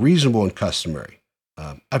appropriate, reasonable and customary.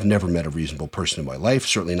 I've never met a reasonable person in my life,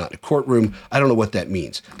 certainly not in a courtroom. I don't know what that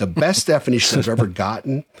means. The best definition I've ever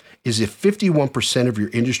gotten is if 51% of your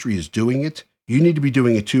industry is doing it, You need to be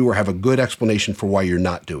doing it too, or have a good explanation for why you're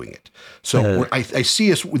not doing it. So I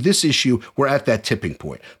see us with this issue, we're at that tipping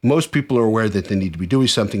point. Most people are aware that they need to be doing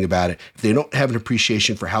something about it. If they don't have an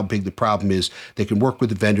appreciation for how big the problem is, they can work with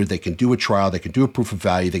the vendor, they can do a trial, they can do a proof of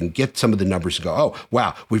value, they can get some of the numbers and go, oh,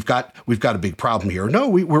 wow, we've got a big problem here. No,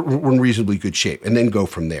 we're in reasonably good shape, and then go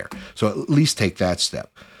from there. So at least take that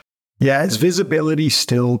step. Yeah, is visibility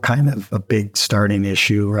still kind of a big starting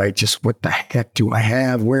issue, right? Just what the heck do I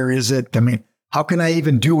have? Where is it? I mean, how can I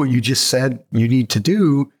even do what you just said you need to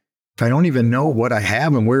do if I don't even know what I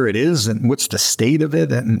have and where it is and what's the state of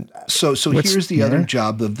it? And so here's the other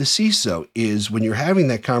job of the CISO is when you're having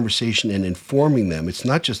that conversation and informing them, it's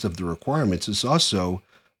not just of the requirements, it's also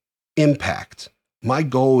impact. My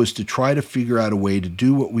goal is to try to figure out a way to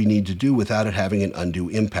do what we need to do without it having an undue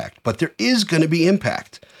impact. But there is going to be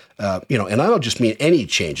impact. And I don't just mean any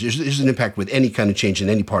change. There's an impact with any kind of change in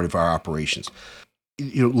any part of our operations.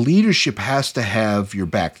 Leadership has to have your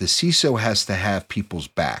back. The CISO has to have people's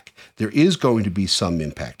back. There is going to be some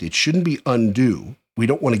impact. It shouldn't be undue. We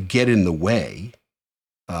don't want to get in the way,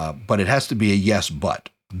 but it has to be a yes, but.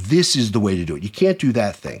 This is the way to do it. You can't do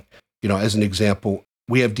that thing. As an example,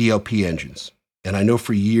 we have DLP engines. And I know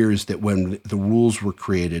for years that when the rules were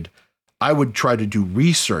created, I would try to do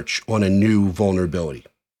research on a new vulnerability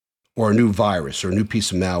or a new virus or a new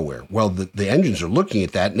piece of malware. Well, the engines are looking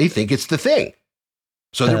at that and they think it's the thing.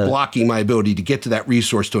 So they're blocking my ability to get to that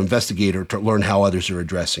resource to investigate or to learn how others are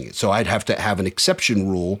addressing it. So I'd have to have an exception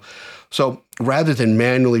rule. So rather than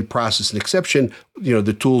manually process an exception,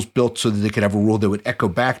 the tool's built so that they could have a rule that would echo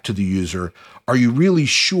back to the user. Are you really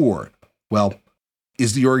sure? Well,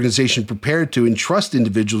 is the organization prepared to entrust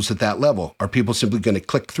individuals at that level? Are people simply going to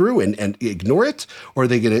click through and ignore it? Or are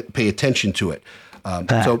they going to pay attention to it?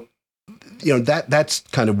 That's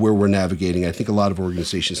kind of where we're navigating. I think a lot of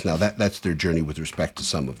organizations now, that's their journey with respect to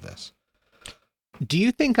some of this. Do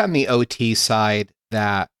you think on the OT side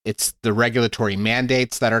that it's the regulatory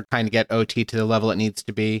mandates that are kind of get OT to the level it needs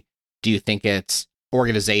to be? Do you think it's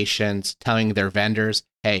organizations telling their vendors,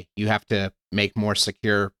 hey, you have to make more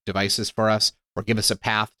secure devices for us, or give us a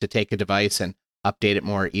path to take a device and update it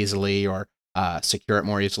more easily or secure it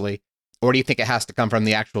more easily? Or do you think it has to come from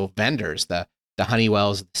the actual vendors, the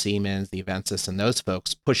Honeywells, the Siemens, the Avensis, and those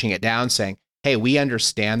folks pushing it down saying, hey, we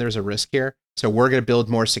understand there's a risk here, so we're going to build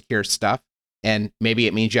more secure stuff. And maybe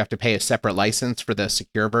it means you have to pay a separate license for the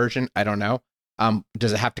secure version. I don't know.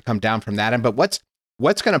 Does it have to come down from that end? But what's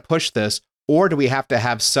going to push this? Or do we have to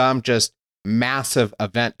have some just massive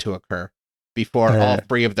event to occur before all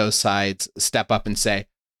three of those sides step up and say,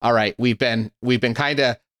 all right, we've been kind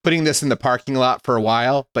of putting this in the parking lot for a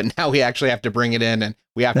while, but now we actually have to bring it in and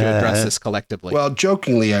we have to address this collectively? Well,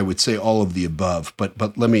 jokingly, I would say all of the above, but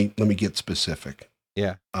let me get specific.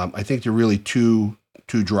 Yeah. I think there are really two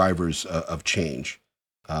drivers of change,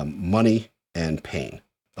 money and pain.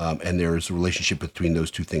 And there's a relationship between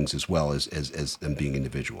those two things as well as them being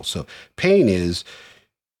individuals. So pain is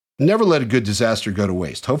never let a good disaster go to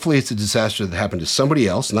waste. Hopefully it's a disaster that happened to somebody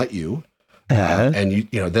else, not you. And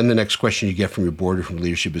then the next question you get from your board or from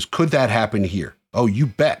leadership is, could that happen here? Oh, you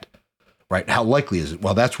bet. Right? How likely is it?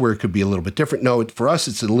 Well, that's where it could be a little bit different. No, for us,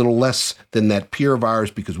 it's a little less than that peer of ours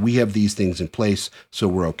because we have these things in place, so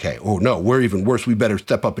we're okay. Oh, no, we're even worse. We better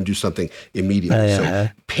step up and do something immediately. So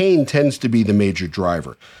pain tends to be the major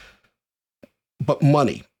driver. But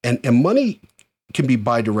money, and money can be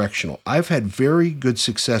bidirectional. I've had very good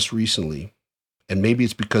success recently, and maybe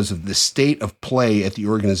it's because of the state of play at the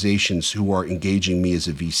organizations who are engaging me as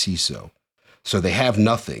a vCISO. So they have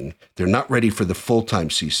nothing. They're not ready for the full-time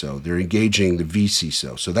CISO. They're engaging the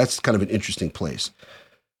vCISO. So that's kind of an interesting place.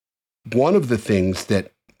 One of the things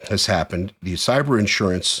that has happened, the cyber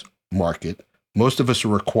insurance market, most of us are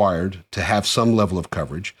required to have some level of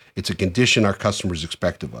coverage. It's a condition our customers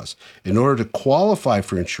expect of us. In order to qualify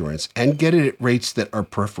for insurance and get it at rates that are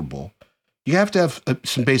preferable, you have to have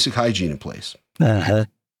some basic hygiene in place. The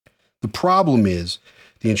problem is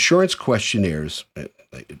the insurance questionnaires.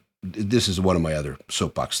 This is one of my other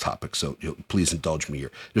soapbox topics, so please indulge me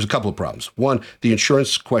here. There's a couple of problems. One, the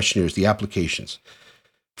insurance questionnaires, the applications.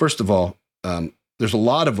 First of all, there's a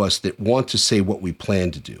lot of us that want to say what we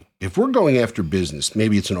plan to do. If we're going after business,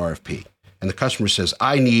 maybe it's an RFP, and the customer says,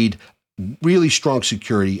 I need really strong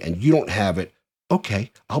security and you don't have it.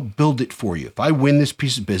 Okay, I'll build it for you. If I win this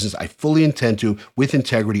piece of business, I fully intend to, with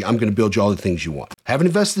integrity, I'm going to build you all the things you want. Haven't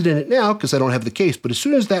invested in it now because I don't have the case, but as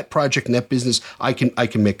soon as that project and that business, I can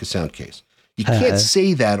make a sound case. You can't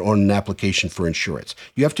say that on an application for insurance.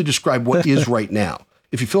 You have to describe what is right now.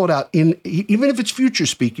 If you fill it out even if it's future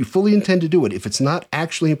speak, you fully intend to do it. If it's not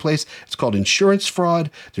actually in place, it's called insurance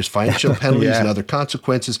fraud. There's financial penalties and other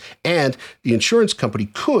consequences. And the insurance company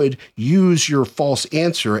could use your false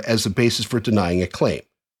answer as the basis for denying a claim.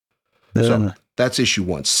 So that's issue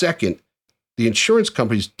one. Second, the insurance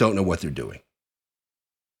companies don't know what they're doing.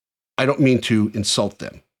 I don't mean to insult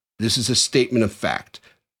them. This is a statement of fact.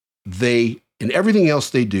 In everything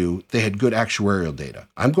else they do, they had good actuarial data.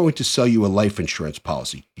 I'm going to sell you a life insurance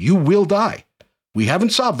policy. You will die. We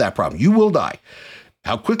haven't solved that problem. You will die.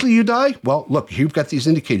 How quickly you die? Well, look, you've got these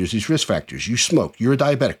indicators, these risk factors. You smoke, you're a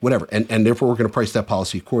diabetic, whatever. And therefore, we're going to price that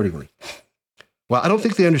policy accordingly. Well, I don't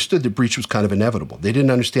think they understood that breach was kind of inevitable. They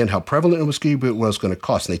didn't understand how prevalent it was going to be, what it was going to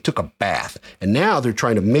cost. And they took a bath. And now they're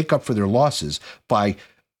trying to make up for their losses on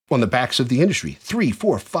the backs of the industry. 3,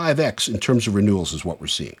 4, 5x in terms of renewals is what we're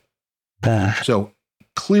seeing. So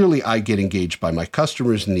clearly I get engaged by my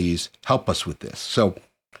customers' needs. Help us with this. So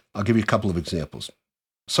I'll give you a couple of examples.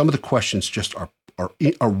 Some of the questions just are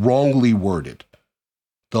wrongly worded.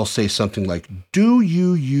 They'll say something like, do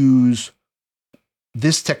you use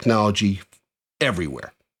this technology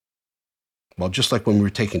everywhere? Well, just like when we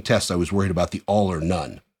were taking tests, I was worried about the all or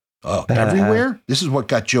none. Oh, everywhere? This is what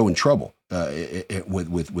got Joe in trouble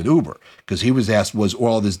with Uber, because he was asked, was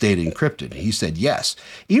all this data encrypted? And he said, yes.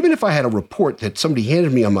 Even if I had a report that somebody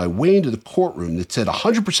handed me on my way into the courtroom that said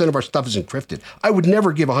 100% of our stuff is encrypted, I would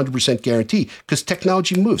never give 100% guarantee because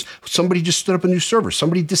technology moves. Somebody just stood up a new server.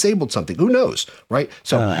 Somebody disabled something. Who knows, right?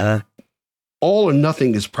 So all or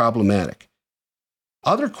nothing is problematic.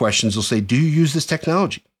 Other questions will say, do you use this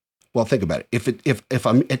technology? Well, think about it. If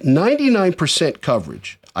I'm at 99%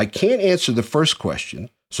 coverage, I can't answer the first question,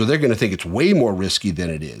 so they're going to think it's way more risky than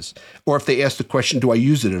it is. Or if they ask the question, do I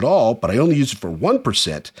use it at all, but I only use it for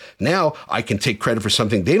 1%, now I can take credit for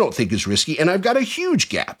something they don't think is risky, and I've got a huge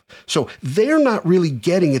gap. So they're not really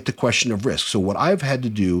getting at the question of risk. So what I've had to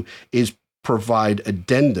do is provide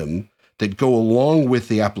addendum that go along with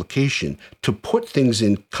the application to put things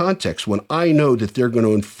in context when I know that they're going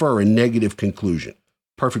to infer a negative conclusion.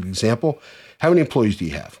 Perfect example. How many employees do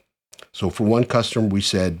you have? So for one customer, we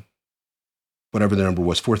said, whatever the number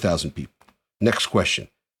was, 4,000 people. Next question.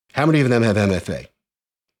 How many of them have MFA?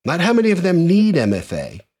 Not how many of them need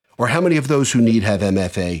MFA, or how many of those who need have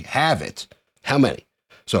MFA have it. How many?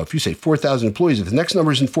 So if you say 4,000 employees, if the next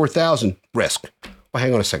number isn't 4,000, risk. Well,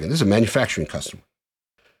 hang on a second. This is a manufacturing customer.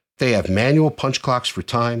 They have manual punch clocks for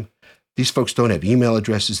time. These folks don't have email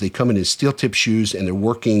addresses. They come in steel-tip shoes, and they're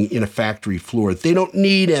working in a factory floor. They don't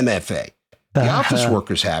need MFA. The office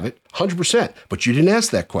workers have it, 100%, but you didn't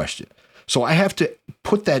ask that question. So I have to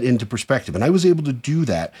put that into perspective, and I was able to do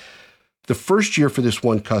that. The first year for this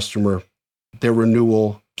one customer, their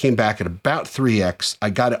renewal came back at about 3x. I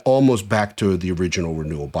got it almost back to the original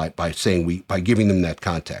renewal by giving them that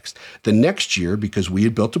context. The next year, because we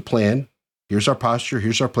had built a plan, here's our posture,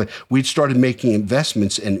 here's our plan. We'd started making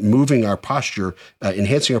investments and moving our posture,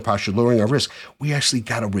 enhancing our posture, lowering our risk. We actually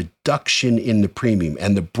got a reduction in the premium.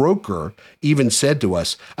 And the broker even said to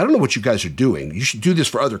us, I don't know what you guys are doing. You should do this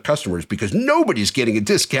for other customers because nobody's getting a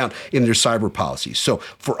discount in their cyber policies. So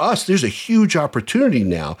for us, there's a huge opportunity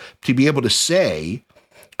now to be able to say,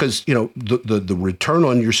 because the return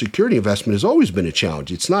on your security investment has always been a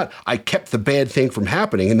challenge. It's not I kept the bad thing from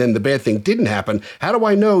happening and then the bad thing didn't happen. How do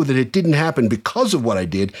I know that it didn't happen because of what I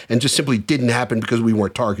did and just simply didn't happen because we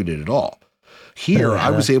weren't targeted at all? Here, I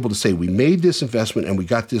was able to say we made this investment and we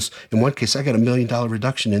got this. In one case, I got $1 million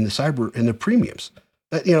reduction in the premiums.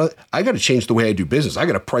 I got to change the way I do business. I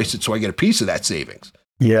got to price it so I get a piece of that savings.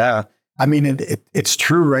 Yeah. I mean, it's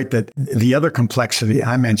true, right? That the other complexity,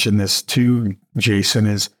 I mentioned this too, Jason,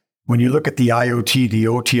 is when you look at the IoT, the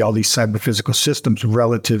OT, all these cyber physical systems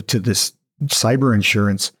relative to this cyber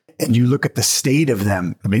insurance, and you look at the state of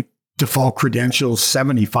them. I mean, default credentials,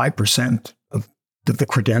 75% of the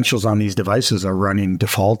credentials on these devices are running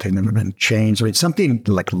defaulting and have been changed. I mean, something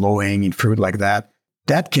like low-hanging fruit like that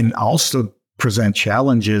can also present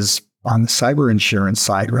challenges on the cyber insurance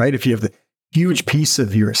side, right? If you have the huge piece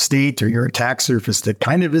of your estate or your attack surface that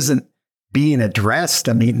kind of isn't being addressed.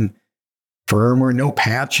 I mean, firmware, no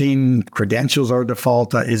patching, credentials are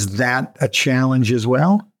default. Is that a challenge as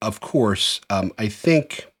well? Of course. I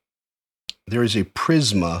think there is a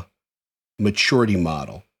Prisma maturity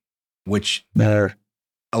model, which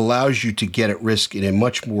allows you to get at risk in a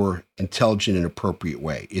much more intelligent and appropriate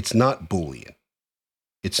way. It's not Boolean.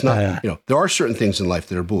 It's not, there are certain things in life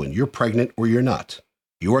that are Boolean. You're pregnant or you're not.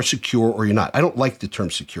 You are secure or you're not. I don't like the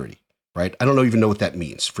term security, right? I don't even know what that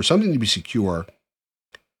means. For something to be secure,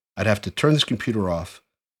 I'd have to turn this computer off,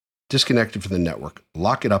 disconnect it from the network,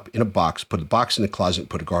 lock it up in a box, put the box in the closet, and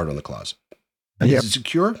put a guard on the closet. Is it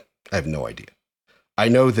secure? I have no idea. I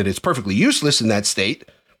know that it's perfectly useless in that state,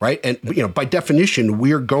 right? And by definition,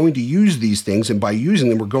 we are going to use these things, and by using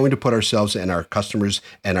them, we're going to put ourselves and our customers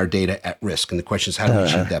and our data at risk. And the question is, how do we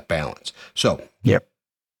achieve that balance? So,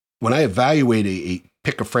 when I evaluate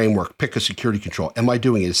pick a framework, pick a security control, am I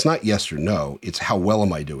doing it? It's not yes or no. It's how well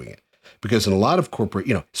am I doing it? Because in a lot of corporate,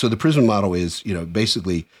 so the PRISM model is,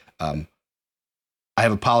 basically, I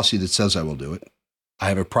have a policy that says I will do it. I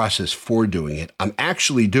have a process for doing it. I'm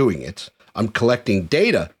actually doing it. I'm collecting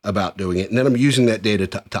data about doing it, and then I'm using that data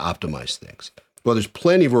to optimize things. Well, there's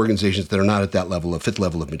plenty of organizations that are not at that level, of fifth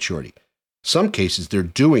level of maturity. Some cases, they're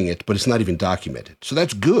doing it, but it's not even documented. So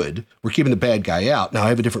that's good. We're keeping the bad guy out. Now I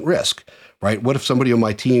have a different risk, right? What if somebody on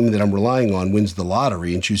my team that I'm relying on wins the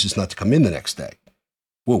lottery and chooses not to come in the next day?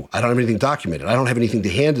 Whoa, I don't have anything documented. I don't have anything to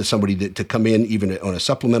hand to somebody to come in even on a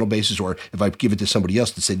supplemental basis, or if I give it to somebody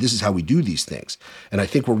else to say, this is how we do these things. And I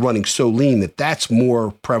think we're running so lean that that's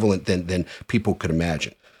more prevalent than people could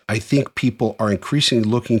imagine. I think people are increasingly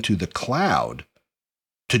looking to the cloud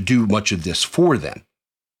to do much of this for them.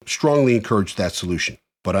 Strongly encourage that solution.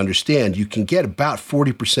 But understand, you can get about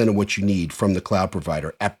 40% of what you need from the cloud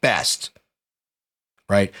provider at best.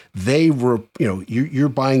 Right? They were, you're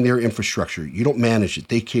buying their infrastructure. You don't manage it.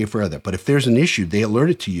 They care for that. But if there's an issue, they alert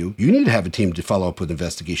it to you. You need to have a team to follow up with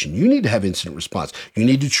investigation. You need to have incident response. You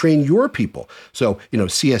need to train your people. So,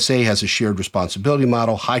 CSA has a shared responsibility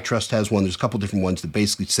model. High Trust has one. There's a couple different ones that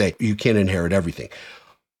basically say you can't inherit everything.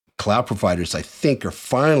 Cloud providers, I think, are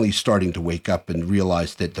finally starting to wake up and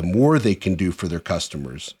realize that the more they can do for their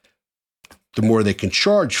customers, the more they can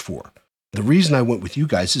charge for. The reason I went with you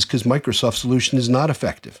guys is because Microsoft's solution is not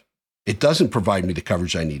effective. It doesn't provide me the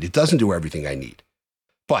coverage I need. It doesn't do everything I need.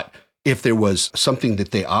 But if there was something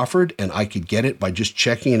that they offered and I could get it by just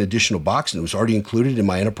checking an additional box and it was already included in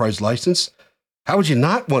my enterprise license, how would you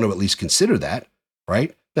not want to at least consider that,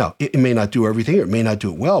 right? Now, it may not do everything or it may not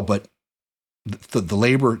do it well, but the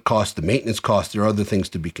labor cost, the maintenance cost, there are other things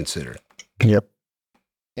to be considered. Yep.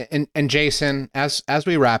 And Jason, as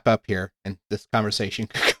we wrap up here, and this conversation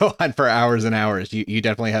could go on for hours and hours, you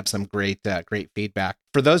definitely have some great feedback.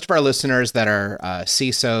 For those of our listeners that are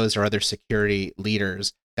CISOs or other security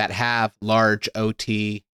leaders that have large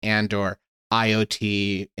OT and or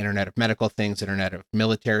IoT, Internet of Medical Things, Internet of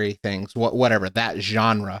Military Things, whatever, that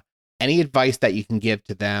genre, any advice that you can give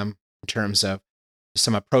to them in terms of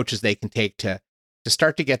some approaches they can take to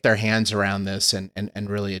start to get their hands around this and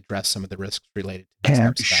really address some of the risks related to these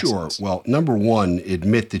types of Sure. assets? Well, number one,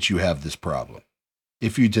 admit that you have this problem.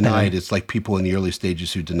 If you deny it, it's like people in the early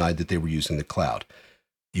stages who denied that they were using the cloud.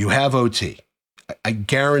 You have OT. I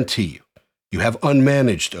guarantee you have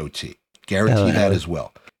unmanaged OT. Guarantee that as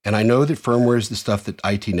well. And I know that firmware is the stuff that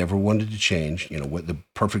IT never wanted to change. What the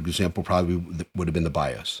perfect example probably would have been the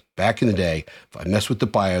BIOS. Back in the day, if I mess with the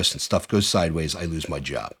BIOS and stuff goes sideways, I lose my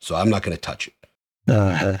job. So I'm not going to touch it.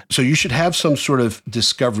 So you should have some sort of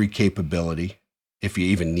discovery capability, if you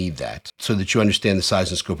even need that, so that you understand the size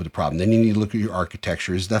and scope of the problem. Then you need to look at your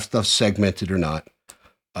architecture. Is that stuff segmented or not?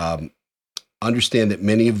 Understand that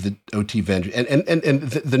many of the OT vendors, and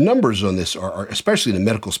the numbers on this are especially in the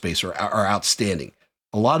medical space, are outstanding.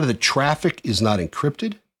 A lot of the traffic is not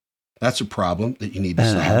encrypted. That's a problem that you need to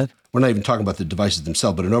solve. We're not even talking about the devices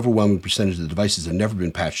themselves, but an overwhelming percentage of the devices have never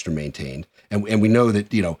been patched or maintained. And we know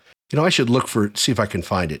that, I should see if I can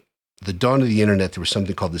find it. The dawn of the internet, there was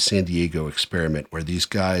something called the San Diego experiment, where these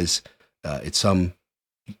guys at some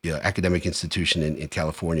academic institution in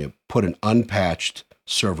California put an unpatched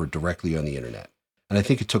server directly on the internet. And I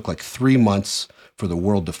think it took like 3 months for the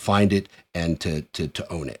world to find it and to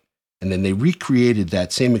own it. And then they recreated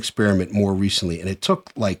that same experiment more recently, and it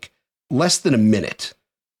took like less than a minute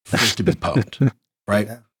for it to be pwned, right?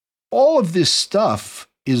 Yeah. All of this stuff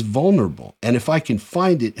is vulnerable. And if I can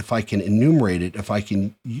find it, if I can enumerate it,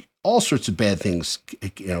 all sorts of bad things,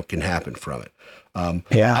 can happen from it.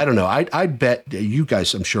 I don't know. I'd bet you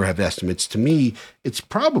guys, I'm sure, have estimates. To me, it's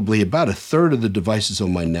probably about a third of the devices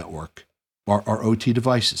on my network are OT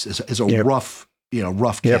devices as a rough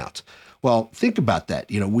count. Well, think about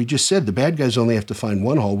that. We just said the bad guys only have to find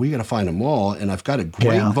one hole. We got to find them all. And I've got a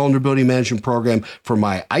great vulnerability management program for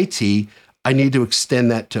my IT. I need to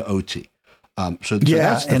extend that to OT. So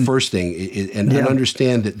that's the first thing. And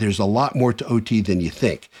understand that there's a lot more to OT than you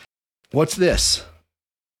think. What's this?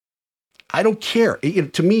 I don't care.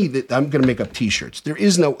 To me, that I'm going to make up T-shirts. There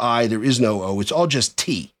is no I, there is no O. It's all just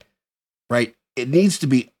T, right? It needs to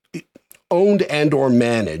be owned and or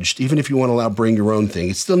managed. Even if you want to allow bring your own thing,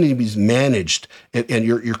 it still needs to be managed. And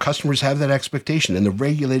your customers have that expectation, and the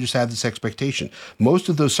regulators have this expectation. Most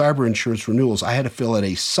of those cyber insurance renewals, I had to fill out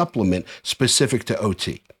a supplement specific to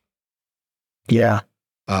OT. Yeah.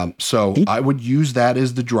 So I would use that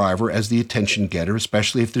as the driver, as the attention getter,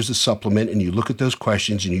 especially if there's a supplement and you look at those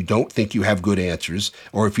questions and you don't think you have good answers,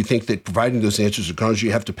 or if you think that providing those answers are cause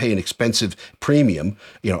you have to pay an expensive premium.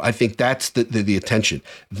 I think that's the attention.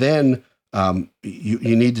 Then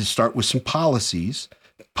you need to start with some policies.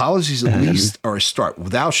 Policies at least are a start.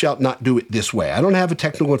 Thou shalt not do it this way. I don't have a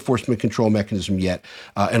technical enforcement control mechanism yet.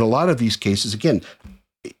 And a lot of these cases, again,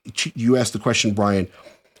 you asked the question, Brian,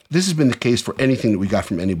 this has been the case for anything that we got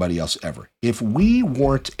from anybody else ever. If we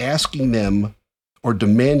weren't asking them or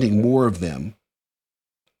demanding more of them,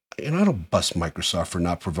 and I don't bust Microsoft for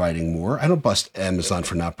not providing more. I don't bust Amazon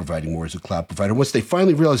for not providing more as a cloud provider. Once they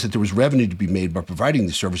finally realized that there was revenue to be made by providing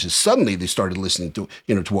these services, suddenly they started listening to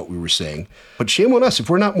what we were saying. But shame on us if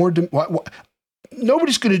we're not more.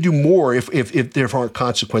 Nobody's going to do more if there aren't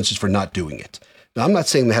consequences for not doing it. Now, I'm not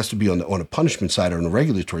saying there has to be on a punishment side or on a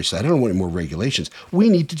regulatory side. I don't want any more regulations. We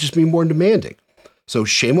need to just be more demanding. So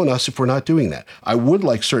shame on us if we're not doing that. I would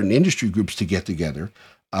like certain industry groups to get together.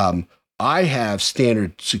 I have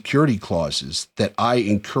standard security clauses that I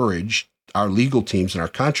encourage our legal teams and our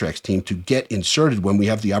contracts team to get inserted when we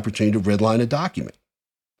have the opportunity to redline a document,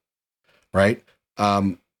 right?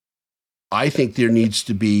 I think there needs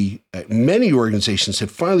to be, many organizations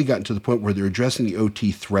have finally gotten to the point where they're addressing the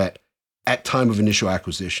OT threat at time of initial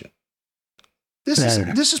acquisition. This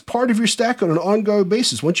is part of your stack on an ongoing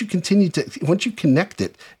basis. Once you connect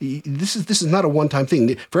it, this is not a one-time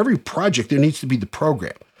thing. For every project, there needs to be the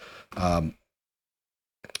program. I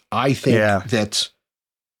think that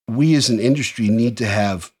we as an industry need to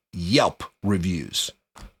have Yelp reviews,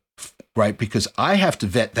 right? Because I have to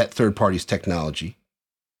vet that third party's technology.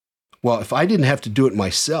 Well, if I didn't have to do it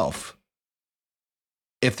myself,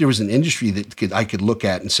 if there was an industry that I could look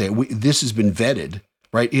at and say, this has been vetted,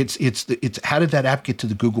 right? It's how did that app get to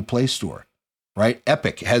the Google Play Store, right?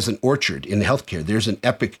 Epic has an Orchard in healthcare. There's an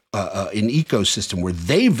Epic, an ecosystem where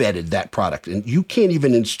they vetted that product, and you can't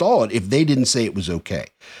even install it if they didn't say it was okay.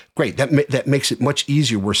 Great. That makes it much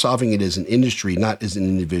easier. We're solving it as an industry, not as an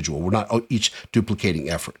individual. We're not each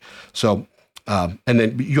duplicating effort. So, and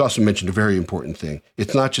then you also mentioned a very important thing.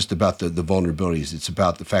 It's not just about the vulnerabilities. It's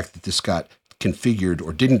about the fact that this got configured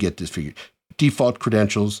or didn't get disfigured. Default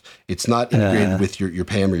credentials. It's not integrated with your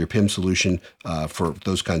PAM or your PIM solution for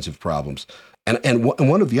those kinds of problems. And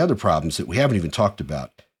one of the other problems that we haven't even talked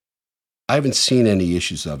about, I haven't seen any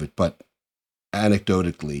issues of it, but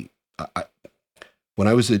anecdotally, when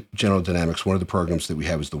I was at General Dynamics, one of the programs that we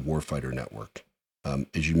have is the Warfighter Network.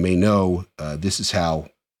 As you may know, this is how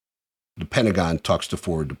the Pentagon talks to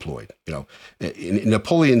forward deployed. In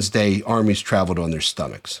Napoleon's day, armies traveled on their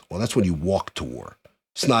stomachs. Well, that's when you walk to war.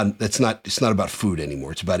 It's not about food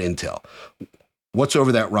anymore. It's about intel. What's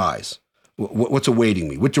over that rise? What's awaiting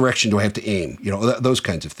me? What direction do I have to aim? Those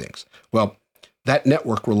kinds of things. Well, that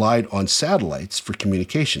network relied on satellites for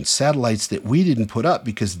communication, satellites that we didn't put up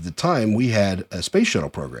because at the time we had a space shuttle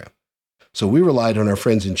program. So we relied on our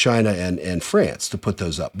friends in China and France to put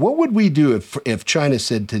those up. What would we do if China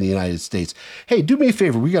said to the United States, hey, do me a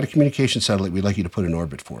favor, we got a communication satellite we'd like you to put in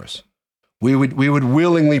orbit for us? We would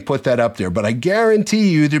willingly put that up there, but I guarantee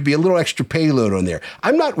you there'd be a little extra payload on there.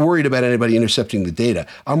 I'm not worried about anybody intercepting the data.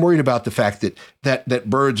 I'm worried about the fact that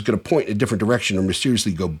bird's going to point in a different direction or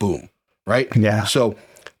mysteriously go boom, right? Yeah. So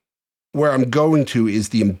where I'm going to is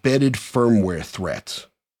the embedded firmware threat.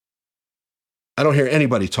 I don't hear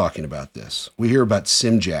anybody talking about this. We hear about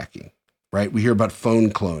SIM jacking, right? We hear about phone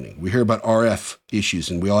cloning. We hear about RF issues,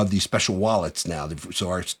 and we all have these special wallets now so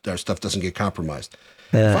our stuff doesn't get compromised.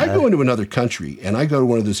 If I go into another country and I go to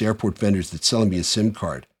one of those airport vendors that's selling me a SIM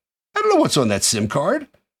card, I don't know what's on that SIM card.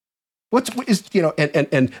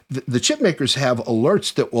 And the chip makers have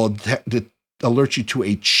alerts that will alert you to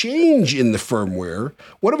a change in the firmware.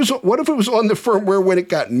 What if it was on the firmware when it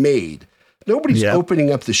got made? Nobody's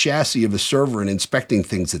opening up the chassis of a server and inspecting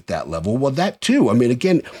things at that level. Well, that too. I mean,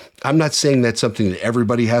 again, I'm not saying that's something that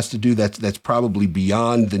everybody has to do. That's probably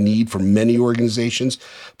beyond the need for many organizations.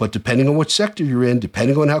 But depending on what sector you're in,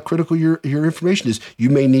 depending on how critical your information is, you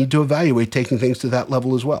may need to evaluate taking things to that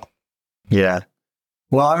level as well. Yeah.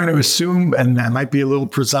 Well, I'm going to assume, and that might be a little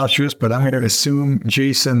presumptuous, but I'm going to assume,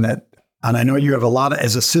 Jason, that, and I know you have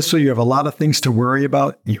as a CISO, you have a lot of things to worry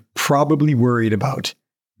about. You're probably worried about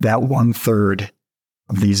that 1/3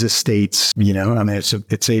 of these estates, I mean,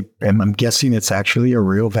 and I'm guessing it's actually a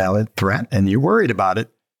real valid threat and you're worried about it.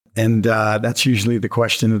 And that's usually the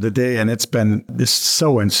question of the day. And it's been this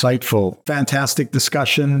so insightful, fantastic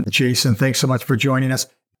discussion. Jason, thanks so much for joining us.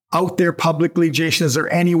 Out there publicly, Jason, is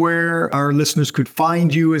there anywhere our listeners could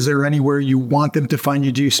find you? Is there anywhere you want them to find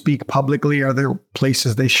you? Do you speak publicly? Are there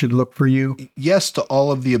places they should look for you? Yes to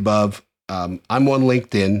all of the above. I'm on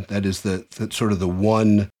LinkedIn. That is the sort of the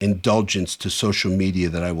one indulgence to social media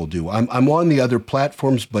that I will do. I'm on the other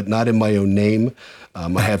platforms, but not in my own name.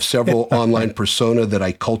 I have several online persona that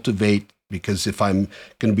I cultivate, because if I'm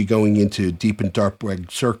going to be going into deep and dark web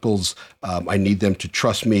circles, I need them to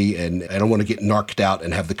trust me, and I don't want to get narked out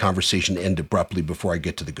and have the conversation end abruptly before I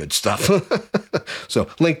get to the good stuff. So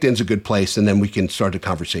LinkedIn's a good place, and then we can start a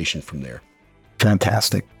conversation from there.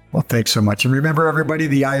 Fantastic. Well, thanks so much. And remember, everybody,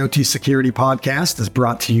 the IoT Security Podcast is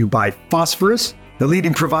brought to you by Phosphorus, the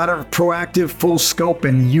leading provider of proactive, full scope,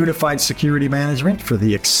 and unified security management for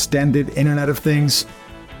the extended Internet of Things.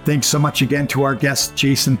 Thanks so much again to our guest,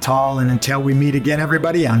 Jason Taule. And until we meet again,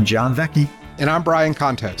 everybody, I'm John Vecchi. And I'm Brian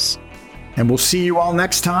Contos. And we'll see you all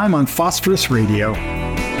next time on Phosphorus Radio.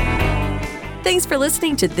 Thanks for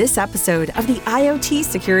listening to this episode of the IoT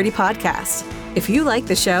Security Podcast. If you like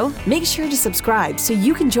the show, make sure to subscribe so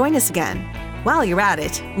you can join us again. While you're at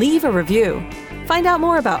it, leave a review. Find out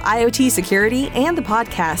more about IoT security and the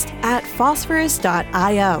podcast at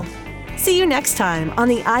phosphorus.io. See you next time on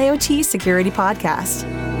the IoT Security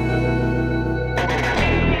Podcast.